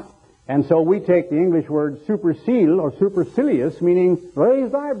it not? And so we take the English word supercile or supercilious, meaning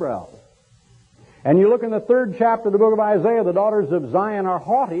raised eyebrows. And you look in the 3rd chapter of the book of Isaiah, the daughters of Zion are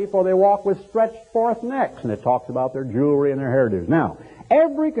haughty, for they walk with stretched forth necks. And it talks about their jewelry and their hairdos. Now,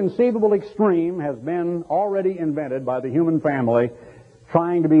 every conceivable extreme has been already invented by the human family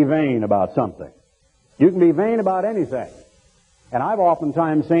trying to be vain about something. You can be vain about anything. And I've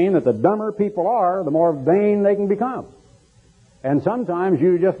oftentimes seen that the dumber people are, the more vain they can become. And sometimes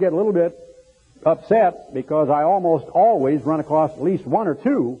you just get a little bit upset because I almost always run across at least one or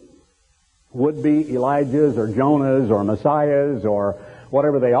two would-be Elijahs or Jonahs or Messiahs or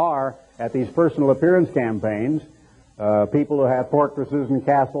whatever they are at these personal appearance campaigns. People who have fortresses and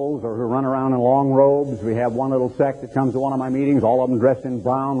castles or who run around in long robes. We have one little sect that comes to one of my meetings, all of them dressed in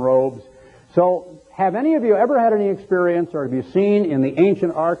brown robes. So, have any of you ever had any experience, or have you seen in the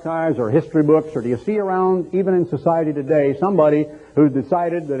ancient archives or history books, or do you see around, even in society today, somebody who's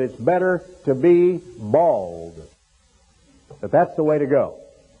decided that it's better to be bald? That that's the way to go.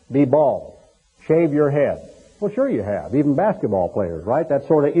 Be bald. Shave your head. Well, sure you have. Even basketball players, right? That's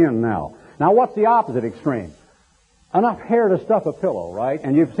sort of in now. Now, what's the opposite extreme? Enough hair to stuff a pillow, right?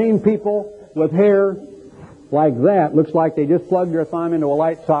 And you've seen people with hair like that. Looks like they just plugged their thumb into a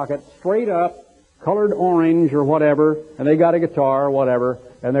light socket, straight up, colored orange or whatever, and they got a guitar or whatever,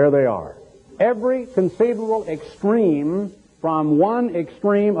 and there they are. Every conceivable extreme, from one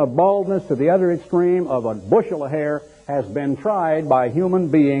extreme of baldness to the other extreme of a bushel of hair, has been tried by human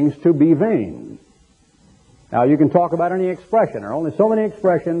beings to be vain. Now, you can talk about any expression. There are only so many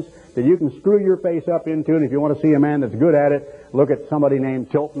expressions that you can screw your face up into, and if you want to see a man that's good at it, look at somebody named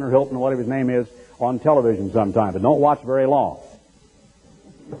Tilton or Hilton, whatever his name is, on television sometime, but don't watch very long.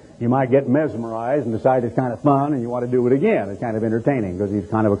 You might get mesmerized and decide it's kind of fun, and you want to do it again. It's kind of entertaining because he's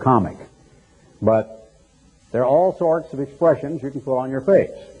kind of a comic. But there are all sorts of expressions you can put on your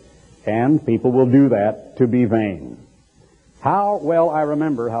face, and people will do that to be vain. How well I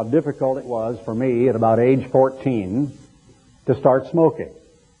remember how difficult it was for me at about age 14 to start smoking.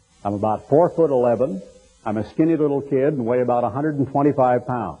 I'm about 4'11". I'm a skinny little kid and weigh about 125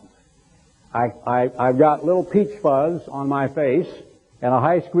 pounds. I've got little peach fuzz on my face and a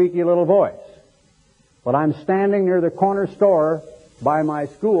high squeaky little voice. But I'm standing near the corner store by my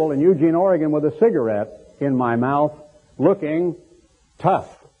school in Eugene, Oregon with a cigarette in my mouth, looking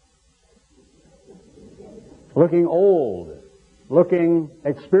tough, looking old, looking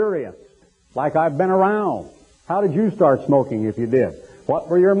experienced, like I've been around. How did you start smoking if you did? What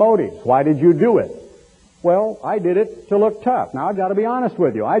were your motives? Why did you do it? Well, I did it to look tough. Now, I've got to be honest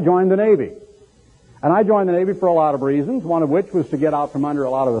with you. I joined the Navy. And I joined the Navy for a lot of reasons, one of which was to get out from under a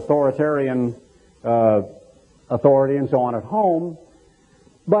lot of authoritarian authority and so on at home.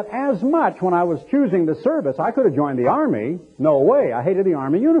 But as much, when I was choosing the service, I could have joined the Army. No way. I hated the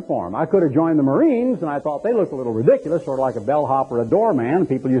Army uniform. I could have joined the Marines, and I thought they looked a little ridiculous, sort of like a bellhop or a doorman.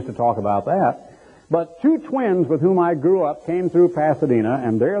 People used to talk about that. But two twins with whom I grew up came through Pasadena,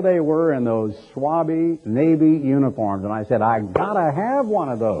 and there they were in those swabby Navy uniforms. And I said, I gotta have one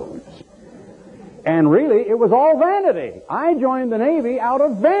of those. And really, it was all vanity. I joined the Navy out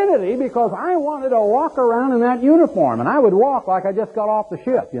of vanity because I wanted to walk around in that uniform. And I would walk like I just got off the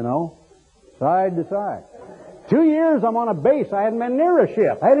ship, you know, side to side. 2 years I'm on a base. I hadn't been near a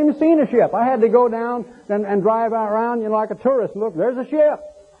ship. I hadn't even seen a ship. I had to go down and drive around, you know, like a tourist. Look, there's a ship.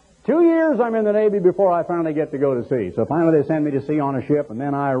 2 years I'm in the Navy before I finally get to go to sea. So finally they send me to sea on a ship, and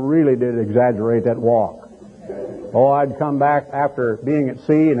then I really did exaggerate that walk. Oh, I'd come back after being at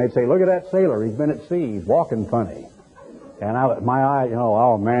sea, and they'd say, look at that sailor. He's been at sea. He's walking funny. And my eye, you know,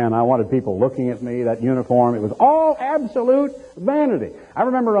 oh, man, I wanted people looking at me, that uniform. It was all absolute vanity. I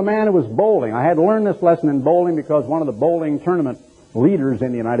remember a man who was bowling. I had to learn this lesson in bowling because one of the bowling tournament leaders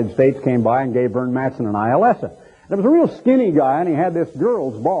in the United States came by and gave Vern Mattson and I a lesson. There was a real skinny guy, and he had this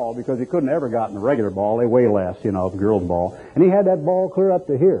girl's ball because he couldn't ever gotten a regular ball. They weigh less, you know, the girl's ball. And he had that ball clear up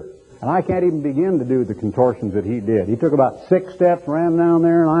to here. And I can't even begin to do the contortions that he did. He took about 6 steps, ran down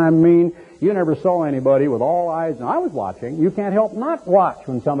there, and I mean, you never saw anybody with all eyes. And I was watching. You can't help not watch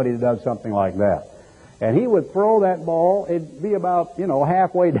when somebody does something like that. And he would throw that ball. It'd be about,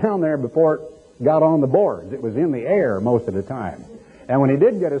 halfway down there before it got on the boards. It was in the air most of the time. And when he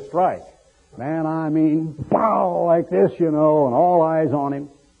did get a strike, man, I mean, pow, like this, and all eyes on him.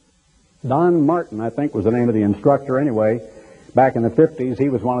 Don Martin, I think, was the name of the instructor anyway. Back in the 50s, he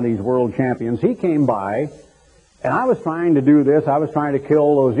was one of these world champions. He came by, and I was trying to do this. I was trying to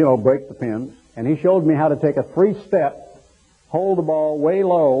kill those, break the pins. And he showed me how to take a 3-step, hold the ball way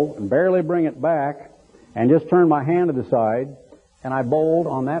low, and barely bring it back, and just turn my hand to the side. And I bowled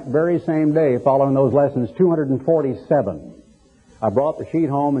on that very same day, following those lessons, 247. I brought the sheet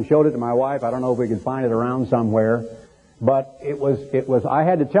home and showed it to my wife. I don't know if we could find it around somewhere. But it was, I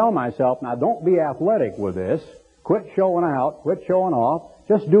had to tell myself, now don't be athletic with this. Quit showing out, quit showing off.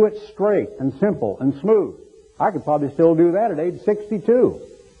 Just do it straight and simple and smooth. I could probably still do that at age 62.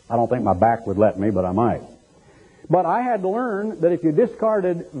 I don't think my back would let me, but I might. But I had to learn that if you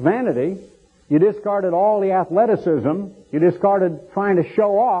discarded vanity, you discarded all the athleticism, you discarded trying to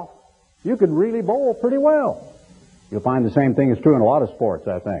show off, you could really bowl pretty well. You'll find the same thing is true in a lot of sports,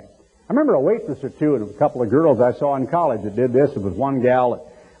 I think. I remember a waitress or two and a couple of girls I saw in college that did this. It was one gal that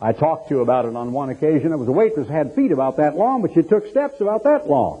I talked to about it on one occasion. It was a waitress who had feet about that long, but she took steps about that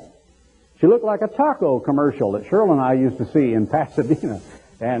long. She looked like a taco commercial that Shirley and I used to see in Pasadena.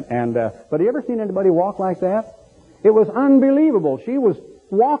 But have you ever seen anybody walk like that? It was unbelievable. She was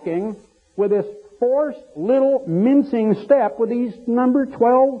walking with this forced little mincing step with these number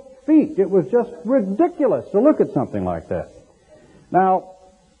 12 feet. It was just ridiculous to look at something like that. Now,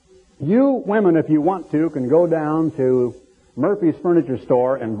 you women, if you want to, can go down to Murphy's Furniture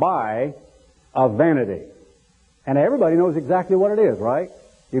Store and buy a vanity. And everybody knows exactly what it is, right?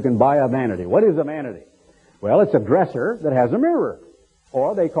 You can buy a vanity. What is a vanity? Well, it's a dresser that has a mirror.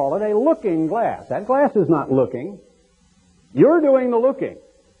 Or they call it a looking glass. That glass is not looking. You're doing the looking.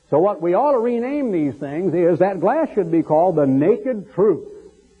 So what we ought to rename these things is that glass should be called the naked truth.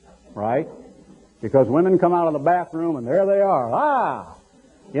 Right? Because women come out of the bathroom and there they are.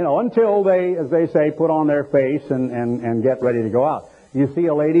 Until they, as they say, put on their face and get ready to go out. You see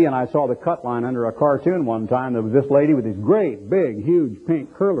a lady, and I saw the cut line under a cartoon one time. There was this lady with these great, big, huge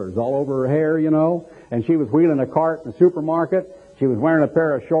pink curlers all over her hair, and she was wheeling a cart in the supermarket. She was wearing a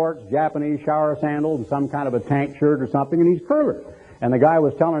pair of shorts, Japanese shower sandals, and some kind of a tank shirt or something, and these curlers. And the guy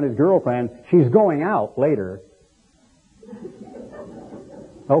was telling his girlfriend, she's going out later.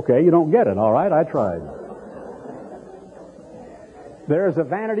 Okay, you don't get it. All right, I tried. There is a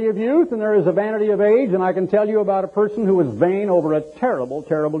vanity of youth and there is a vanity of age, and I can tell you about a person who was vain over a terrible,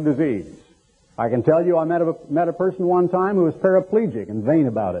 terrible disease. I can tell you I met a person one time who was paraplegic and vain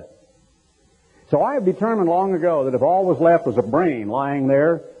about it. So I have determined long ago that if all was left was a brain lying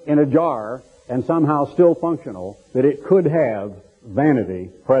there in a jar and somehow still functional, that it could have vanity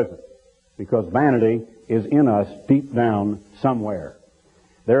present. Because vanity is in us deep down somewhere.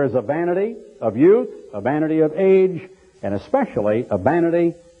 There is a vanity of youth, a vanity of age, and especially a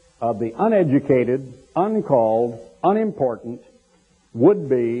vanity of the uneducated, uncalled, unimportant,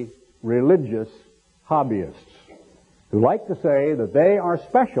 would-be religious hobbyists who like to say that they are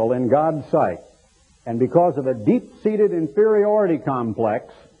special in God's sight. And because of a deep-seated inferiority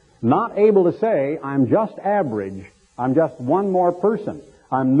complex, not able to say, I'm just average, I'm just one more person,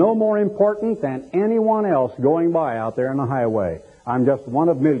 I'm no more important than anyone else going by out there on the highway. I'm just one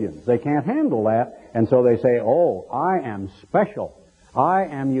of millions. They can't handle that, and so they say, oh, I am special. I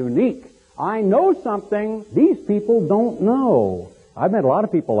am unique. I know something these people don't know. I've met a lot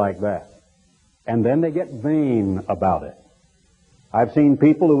of people like that. And then they get vain about it. I've seen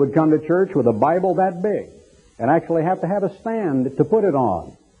people who would come to church with a Bible that big and actually have to have a stand to put it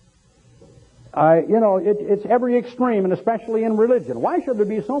on. It's every extreme, and especially in religion. Why should there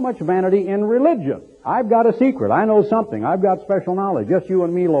be so much vanity in religion? I've got a secret. I know something. I've got special knowledge. Just you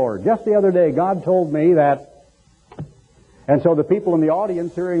and me, Lord. Just the other day, God told me that. And so the people in the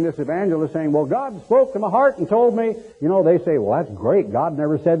audience hearing this evangelist saying, well, God spoke to my heart and told me, they say, well, that's great. God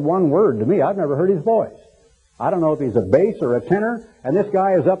never said one word to me. I've never heard His voice. I don't know if He's a bass or a tenor, and this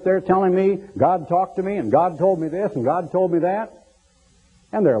guy is up there telling me, God talked to me, and God told me this, and God told me that.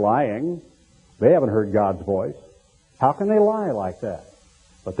 And they're lying. They haven't heard God's voice. How can they lie like that?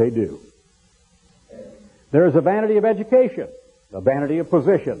 But they do. There is a vanity of education, a vanity of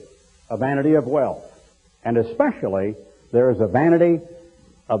position, a vanity of wealth, and especially there is a vanity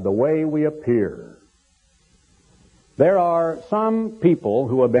of the way we appear. There are some people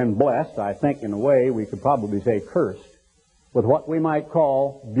who have been blessed, I think in a way we could probably say cursed, with what we might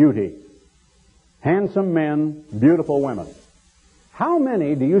call beauty. Handsome men, beautiful women. How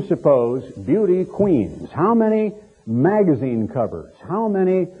many do you suppose beauty queens, how many magazine covers, how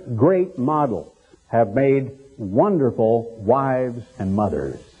many great models, have made wonderful wives and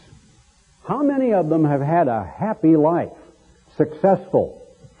mothers? How many of them have had a happy life, successful,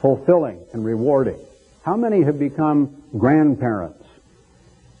 fulfilling, and rewarding? How many have become grandparents?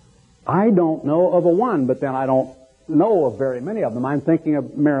 I don't know of a one, but then I don't know of very many of them. I'm thinking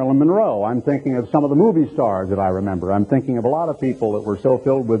of Marilyn Monroe. I'm thinking of some of the movie stars that I remember. I'm thinking of a lot of people that were so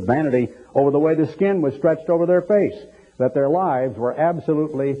filled with vanity over the way the skin was stretched over their face that their lives were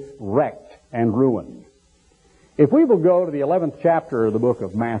absolutely wrecked and ruined. If we will go to the 11th chapter of the book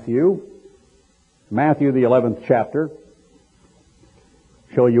of Matthew, Matthew the 11th chapter,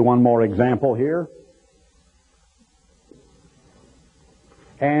 show you one more example here.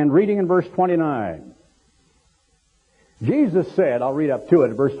 And reading in verse 29. Jesus said, I'll read up to it,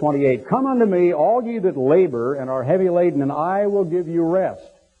 verse 28, "Come unto me, all ye that labor and are heavy laden, and I will give you rest.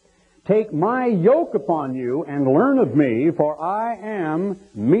 Take my yoke upon you, and learn of me, for I am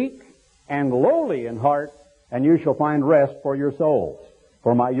meek and lowly in heart, and you shall find rest for your souls.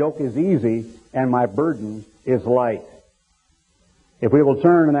 For my yoke is easy, and my burden is light." If we will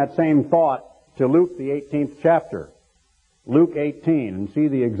turn in that same thought to Luke, the 18th chapter, Luke 18, and see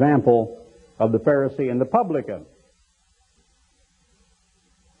the example of the Pharisee and the publican.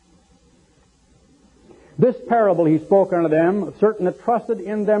 This parable he spoke unto them, certain that trusted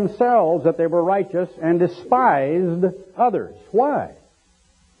in themselves that they were righteous, and despised others. Why?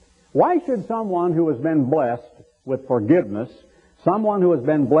 Why should someone who has been blessed with forgiveness, someone who has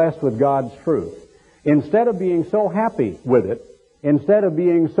been blessed with God's truth, instead of being so happy with it, instead of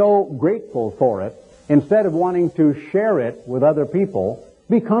being so grateful for it, instead of wanting to share it with other people,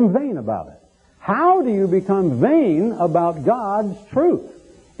 become vain about it? How do you become vain about God's truth?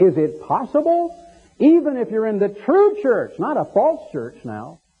 Is it possible? Even if you're in the true church, not a false church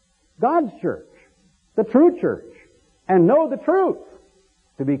now, God's church, the true church, and know the truth,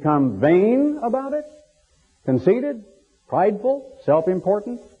 to become vain about it, conceited, prideful,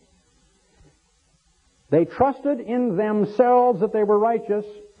 self-important? They trusted in themselves that they were righteous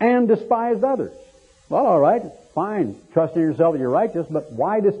and despised others. Well, all right, fine, trust in yourself that you're righteous, but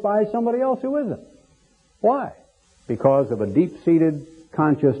why despise somebody else who isn't? Why? Because of a deep-seated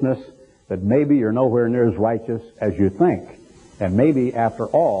consciousness that maybe you're nowhere near as righteous as you think. And maybe, after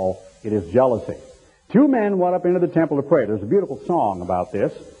all, it is jealousy. Two men went up into the temple to pray. There's a beautiful song about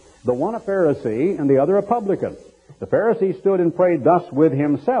this. The one a Pharisee and the other a publican. The Pharisee stood and prayed thus with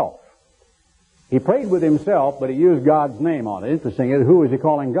himself. He prayed with himself, but he used God's name on it. Interesting, who is he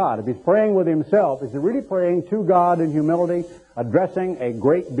calling God? If he's praying with himself, is he really praying to God in humility, addressing a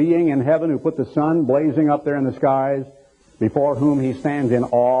great being in heaven who put the sun blazing up there in the skies, before whom he stands in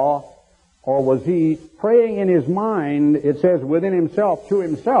awe? Or was he praying in his mind, it says within himself, to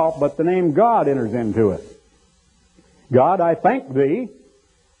himself, but the name God enters into it? God, I thank thee,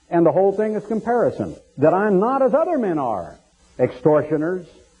 and the whole thing is comparison, that I'm not as other men are, extortioners,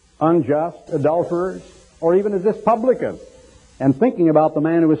 unjust, adulterers, or even as this publican, and thinking about the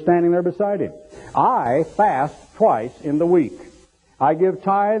man who was standing there beside him. I fast twice in the week. I give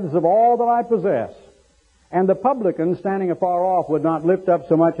tithes of all that I possess. And the publican, standing afar off, would not lift up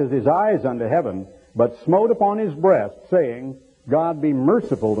so much as his eyes unto heaven, but smote upon his breast, saying, God be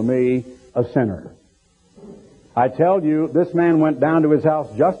merciful to me, a sinner. I tell you, this man went down to his house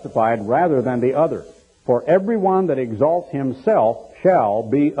justified rather than the other. For everyone that exalts himself shall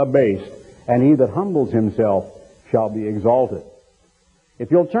be abased, and he that humbles himself shall be exalted. If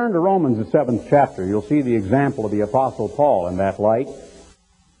you'll turn to Romans, the 7th chapter, you'll see the example of the Apostle Paul in that light.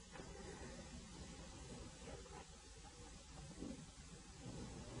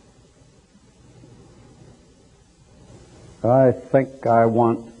 I think I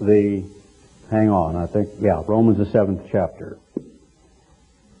want the, Romans the 7th chapter.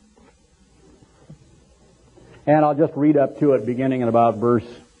 And I'll just read up to it beginning in about verse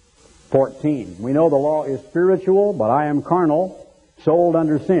 14. We know the law is spiritual, but I am carnal, sold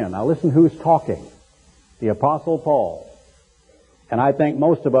under sin. Now listen who's talking. The Apostle Paul. And I think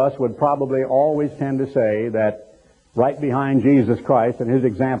most of us would probably always tend to say that right behind Jesus Christ and his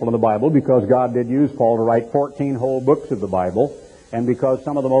example in the Bible, because God did use Paul to write 14 whole books of the Bible, and because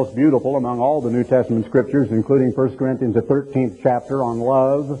some of the most beautiful among all the New Testament scriptures, including 1 Corinthians, the 13th chapter on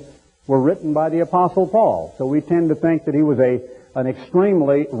love, were written by the Apostle Paul. So we tend to think that he was an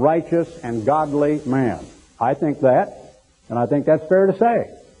extremely righteous and godly man. I think that, and I think that's fair to say.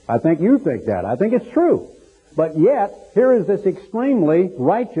 I think you think that. I think it's true. But yet, here is this extremely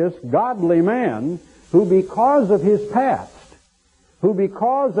righteous, godly man who, because of his past, who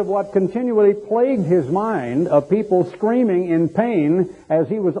because of what continually plagued his mind of people screaming in pain as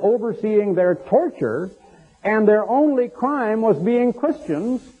he was overseeing their torture, and their only crime was being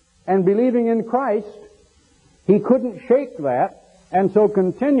Christians, and believing in Christ, he couldn't shake that, and so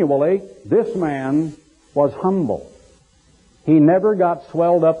continually this man was humble. He never got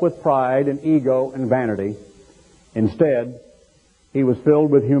swelled up with pride and ego and vanity. Instead, he was filled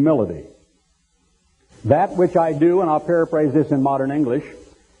with humility. That which I do, and I'll paraphrase this in modern English,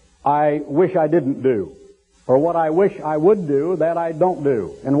 I wish I didn't do. Or what I wish I would do, that I don't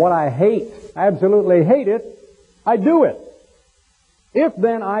do. And what I hate, absolutely hate it, I do it. If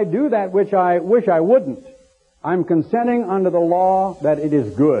then I do that which I wish I wouldn't, I'm consenting under the law that it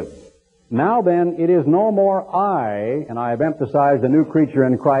is good. Now then, it is no more I, and I have emphasized the new creature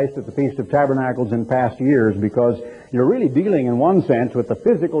in Christ at the Feast of Tabernacles in past years, because you're really dealing in one sense with the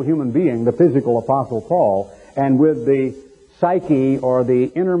physical human being, the physical Apostle Paul, and with the psyche or the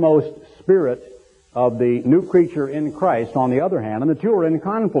innermost spirit of the new creature in Christ on the other hand, and the two are in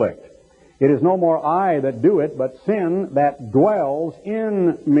conflict. It is no more I that do it, but sin that dwells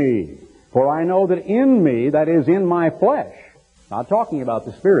in me. For I know that in me, that is in my flesh, not talking about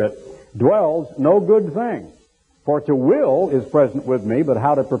the Spirit, dwells no good thing. For to will is present with me, but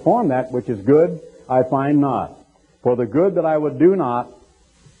how to perform that which is good I find not. For the good that I would do not,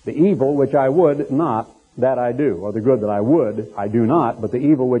 the evil which I would not, that I do. Or the good that I would, I do not, but the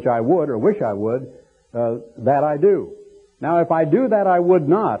evil which I would or wish I would, that I do. Now if I do that I would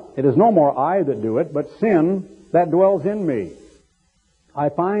not, it is no more I that do it, but sin that dwells in me. I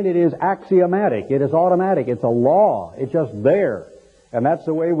find it is axiomatic, it is automatic, it's a law, it's just there. And that's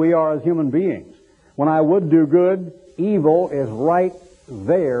the way we are as human beings. When I would do good, evil is right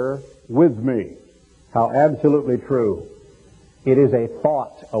there with me. How absolutely true. It is a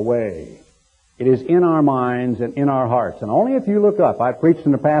thought away. It is in our minds and in our hearts. And only if you look up, I've preached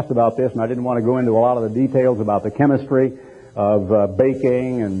in the past about this, and I didn't want to go into a lot of the details about the chemistry of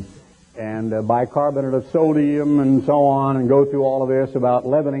baking and bicarbonate of sodium and so on, and go through all of this about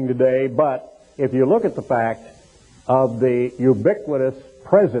leavening today. But if you look at the fact of the ubiquitous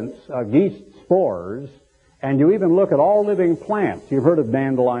presence of yeast spores, and you even look at all living plants. You've heard of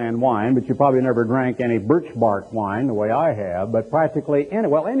dandelion wine, but you probably never drank any birch bark wine the way I have, but practically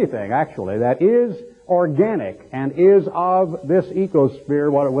anything actually that is organic and is of this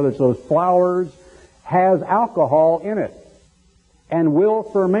ecosphere, whether it's those flowers, has alcohol in it and will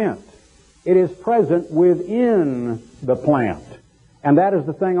ferment. It is present within the plant. And that is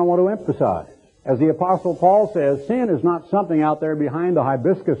the thing I want to emphasize. As the Apostle Paul says, sin is not something out there behind the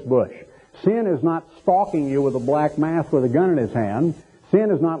hibiscus bush. Sin is not stalking you with a black mask with a gun in his hand.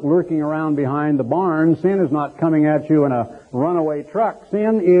 Sin is not lurking around behind the barn. Sin is not coming at you in a runaway truck.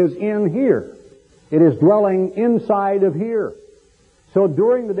 Sin is in here. It is dwelling inside of here. So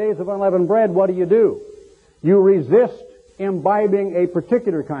during the days of unleavened bread, what do? You resist imbibing a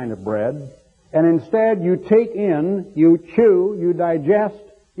particular kind of bread, and instead you take in, you chew, you digest,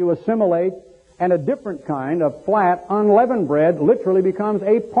 you assimilate, and a different kind of flat, unleavened bread literally becomes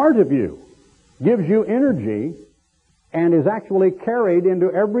a part of you, gives you energy, and is actually carried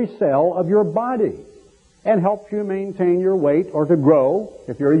into every cell of your body, and helps you maintain your weight or to grow,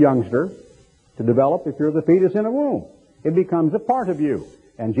 if you're a youngster, to develop if you're the fetus in a womb. It becomes a part of you.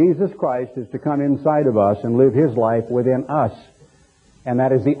 And Jesus Christ is to come inside of us and live His life within us. And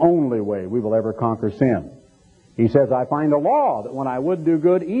that is the only way we will ever conquer sin. He says, I find a law that when I would do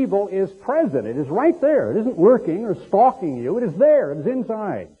good, evil is present. It is right there. It isn't lurking or stalking you. It is there. It is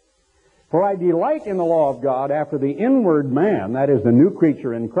inside. For I delight in the law of God after the inward man, that is the new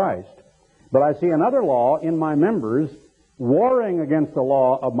creature in Christ. But I see another law in my members, warring against the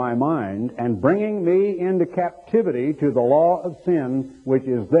law of my mind and bringing me into captivity to the law of sin which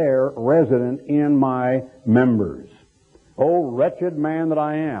is there resident in my members. Oh, wretched man that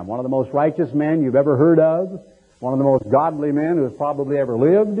I am, one of the most righteous men you've ever heard of, one of the most godly men who has probably ever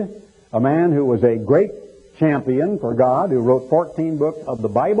lived, a man who was a great champion for God, who wrote 14 books of the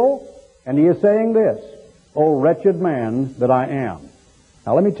Bible, and he is saying this, oh, wretched man that I am.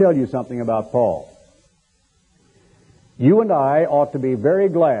 Now let me tell you something about Paul. You and I ought to be very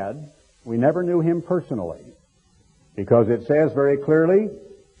glad we never knew him personally, because it says very clearly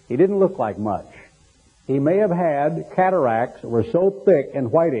he didn't look like much. He may have had cataracts that were so thick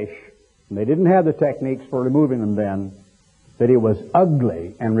and whitish, and they didn't have the techniques for removing them then, that he was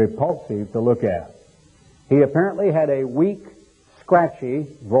ugly and repulsive to look at. He apparently had a weak, scratchy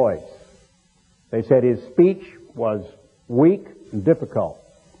voice. They said his speech was weak and difficult.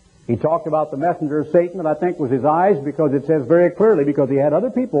 He talked about the messenger of Satan, that I think was his eyes, because it says very clearly, because he had other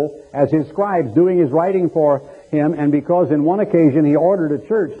people as his scribes doing his writing for him, and because in one occasion he ordered a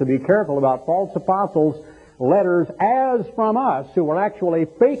church to be careful about false apostles' letters as from us, who were actually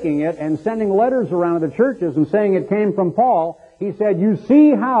faking it and sending letters around to the churches and saying it came from Paul. He said, you see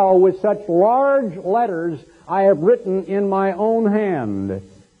how with such large letters I have written in my own hand.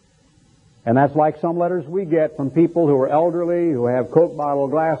 And that's like some letters we get from people who are elderly, who have Coke bottle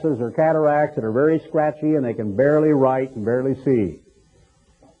glasses or cataracts that are very scratchy and they can barely write and barely see.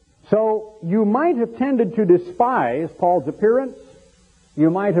 So you might have tended to despise Paul's appearance. You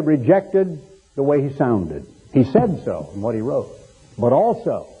might have rejected the way he sounded. He said so in what he wrote. But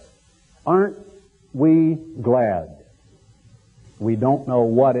also, aren't we glad we don't know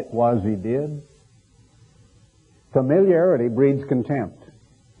what it was he did? Familiarity breeds contempt.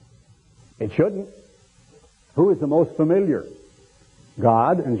 It shouldn't. Who is the most familiar?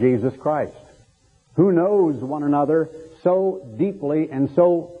 God and Jesus Christ. Who knows one another so deeply and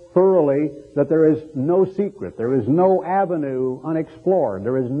so thoroughly that there is no secret, there is no avenue unexplored,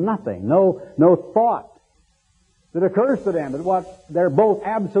 there is nothing, no thought that occurs to them. They're both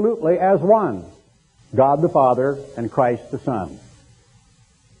absolutely as one. God the Father and Christ the Son.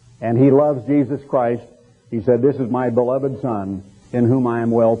 And he loves Jesus Christ. He said, this is my beloved Son, in whom I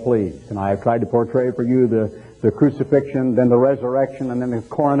am well pleased. And I have tried to portray for you the crucifixion, then the resurrection, and then the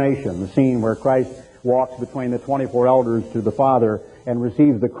coronation, the scene where Christ walks between the 24 elders to the Father and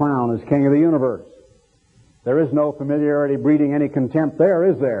receives the crown as King of the universe. There is no familiarity breeding any contempt there,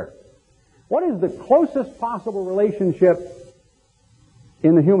 is there? What is the closest possible relationship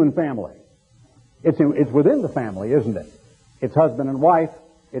in the human family? It's within the family, isn't it? It's husband and wife.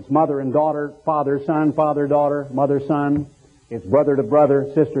 It's mother and daughter, father, son, father, daughter, mother, son. It's brother to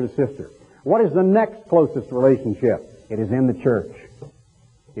brother, sister to sister. What is the next closest relationship? It is in the church.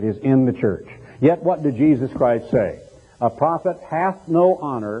 It is in the church. Yet what did Jesus Christ say? A prophet hath no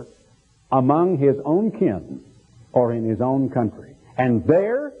honor among his own kin or in his own country. And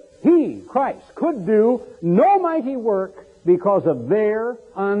there he, Christ, could do no mighty work because of their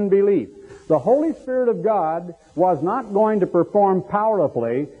unbelief. The Holy Spirit of God was not going to perform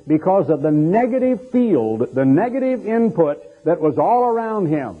powerfully because of the negative field, the negative input that was all around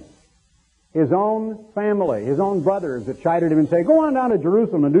him. His own family, his own brothers that chided him and say, go on down to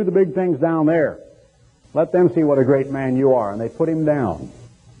Jerusalem and do the big things down there. Let them see what a great man you are. And they put him down.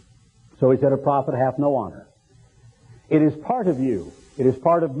 So he said, a prophet hath no honor. It is part of you. It is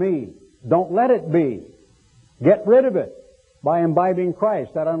part of me. Don't let it be. Get rid of it by imbibing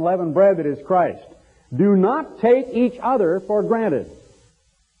Christ, that unleavened bread that is Christ. Do not take each other for granted.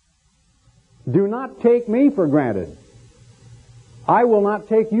 Do not take me for granted. I will not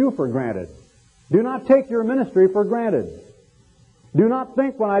take you for granted. Do not take your ministry for granted. Do not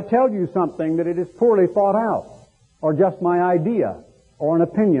think when I tell you something that it is poorly thought out, or just my idea, or an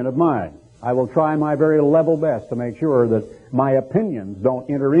opinion of mine. I will try my very level best to make sure that my opinions don't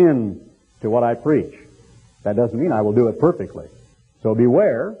enter in to what I preach. That doesn't mean I will do it perfectly. So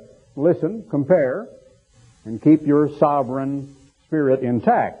beware, listen, compare, and keep your sovereign spirit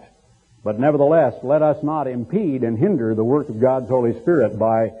intact. But nevertheless, let us not impede and hinder the work of God's Holy Spirit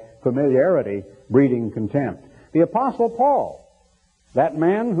by familiarity breeding contempt. The Apostle Paul, that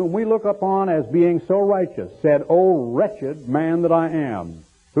man whom we look upon as being so righteous, said, O wretched man that I am,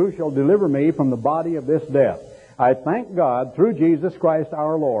 who shall deliver me from the body of this death? I thank God through Jesus Christ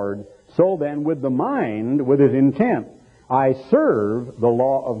our Lord. So then, with the mind, with his intent, I serve the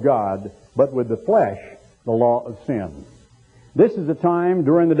law of God, but with the flesh, the law of sin. This is a time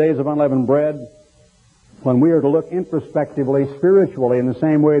during the days of unleavened bread when we are to look introspectively, spiritually, in the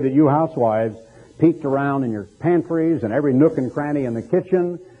same way that you housewives peeked around in your pantries and every nook and cranny in the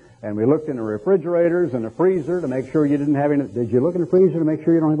kitchen, and we looked in the refrigerators and the freezer to make sure you didn't have any. Did you look in the freezer to make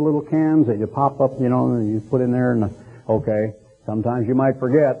sure you don't have the little cans that you pop up, and you put in there? And okay, sometimes you might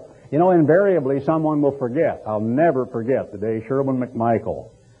forget. Invariably someone will forget. I'll never forget the day Sherwin McMichael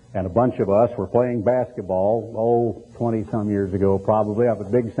and a bunch of us were playing basketball, 20-some years ago probably, up at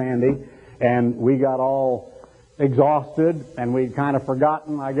Big Sandy, and we got all exhausted, and we'd kind of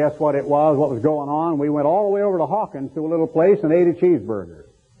forgotten, I guess, what was going on. We went all the way over to Hawkins to a little place and ate a cheeseburger.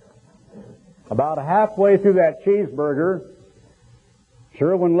 About halfway through that cheeseburger,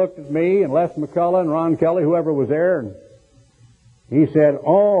 Sherwin looked at me and Les McCullough and Ron Kelly, whoever was there, and he said,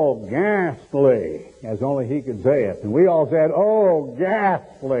 "Oh, ghastly," as only he could say it. And we all said, "Oh,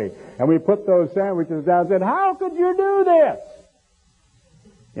 ghastly." And we put those sandwiches down and said, "How could you do this?"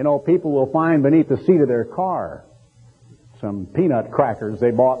 People will find beneath the seat of their car some peanut crackers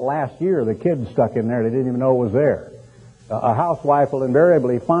they bought last year. The kids stuck in there. They didn't even know it was there. A housewife will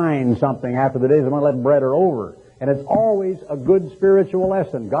invariably find something after the days of unleavened bread are over. And it's always a good spiritual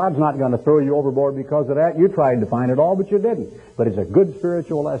lesson. God's not going to throw you overboard because of that. You tried to find it all, but you didn't. But it's a good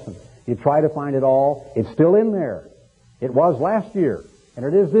spiritual lesson. You try to find it all. It's still in there. It was last year, and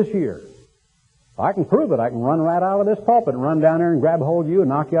it is this year. I can prove it. I can run right out of this pulpit and run down there and grab hold of you and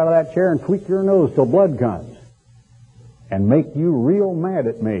knock you out of that chair and tweak your nose till blood comes and make you real mad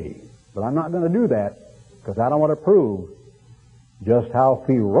at me. But I'm not going to do that because I don't want to prove just how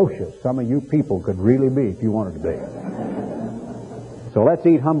ferocious some of you people could really be if you wanted to be. So let's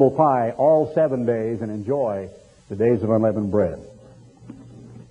eat humble pie all 7 days and enjoy the days of unleavened bread.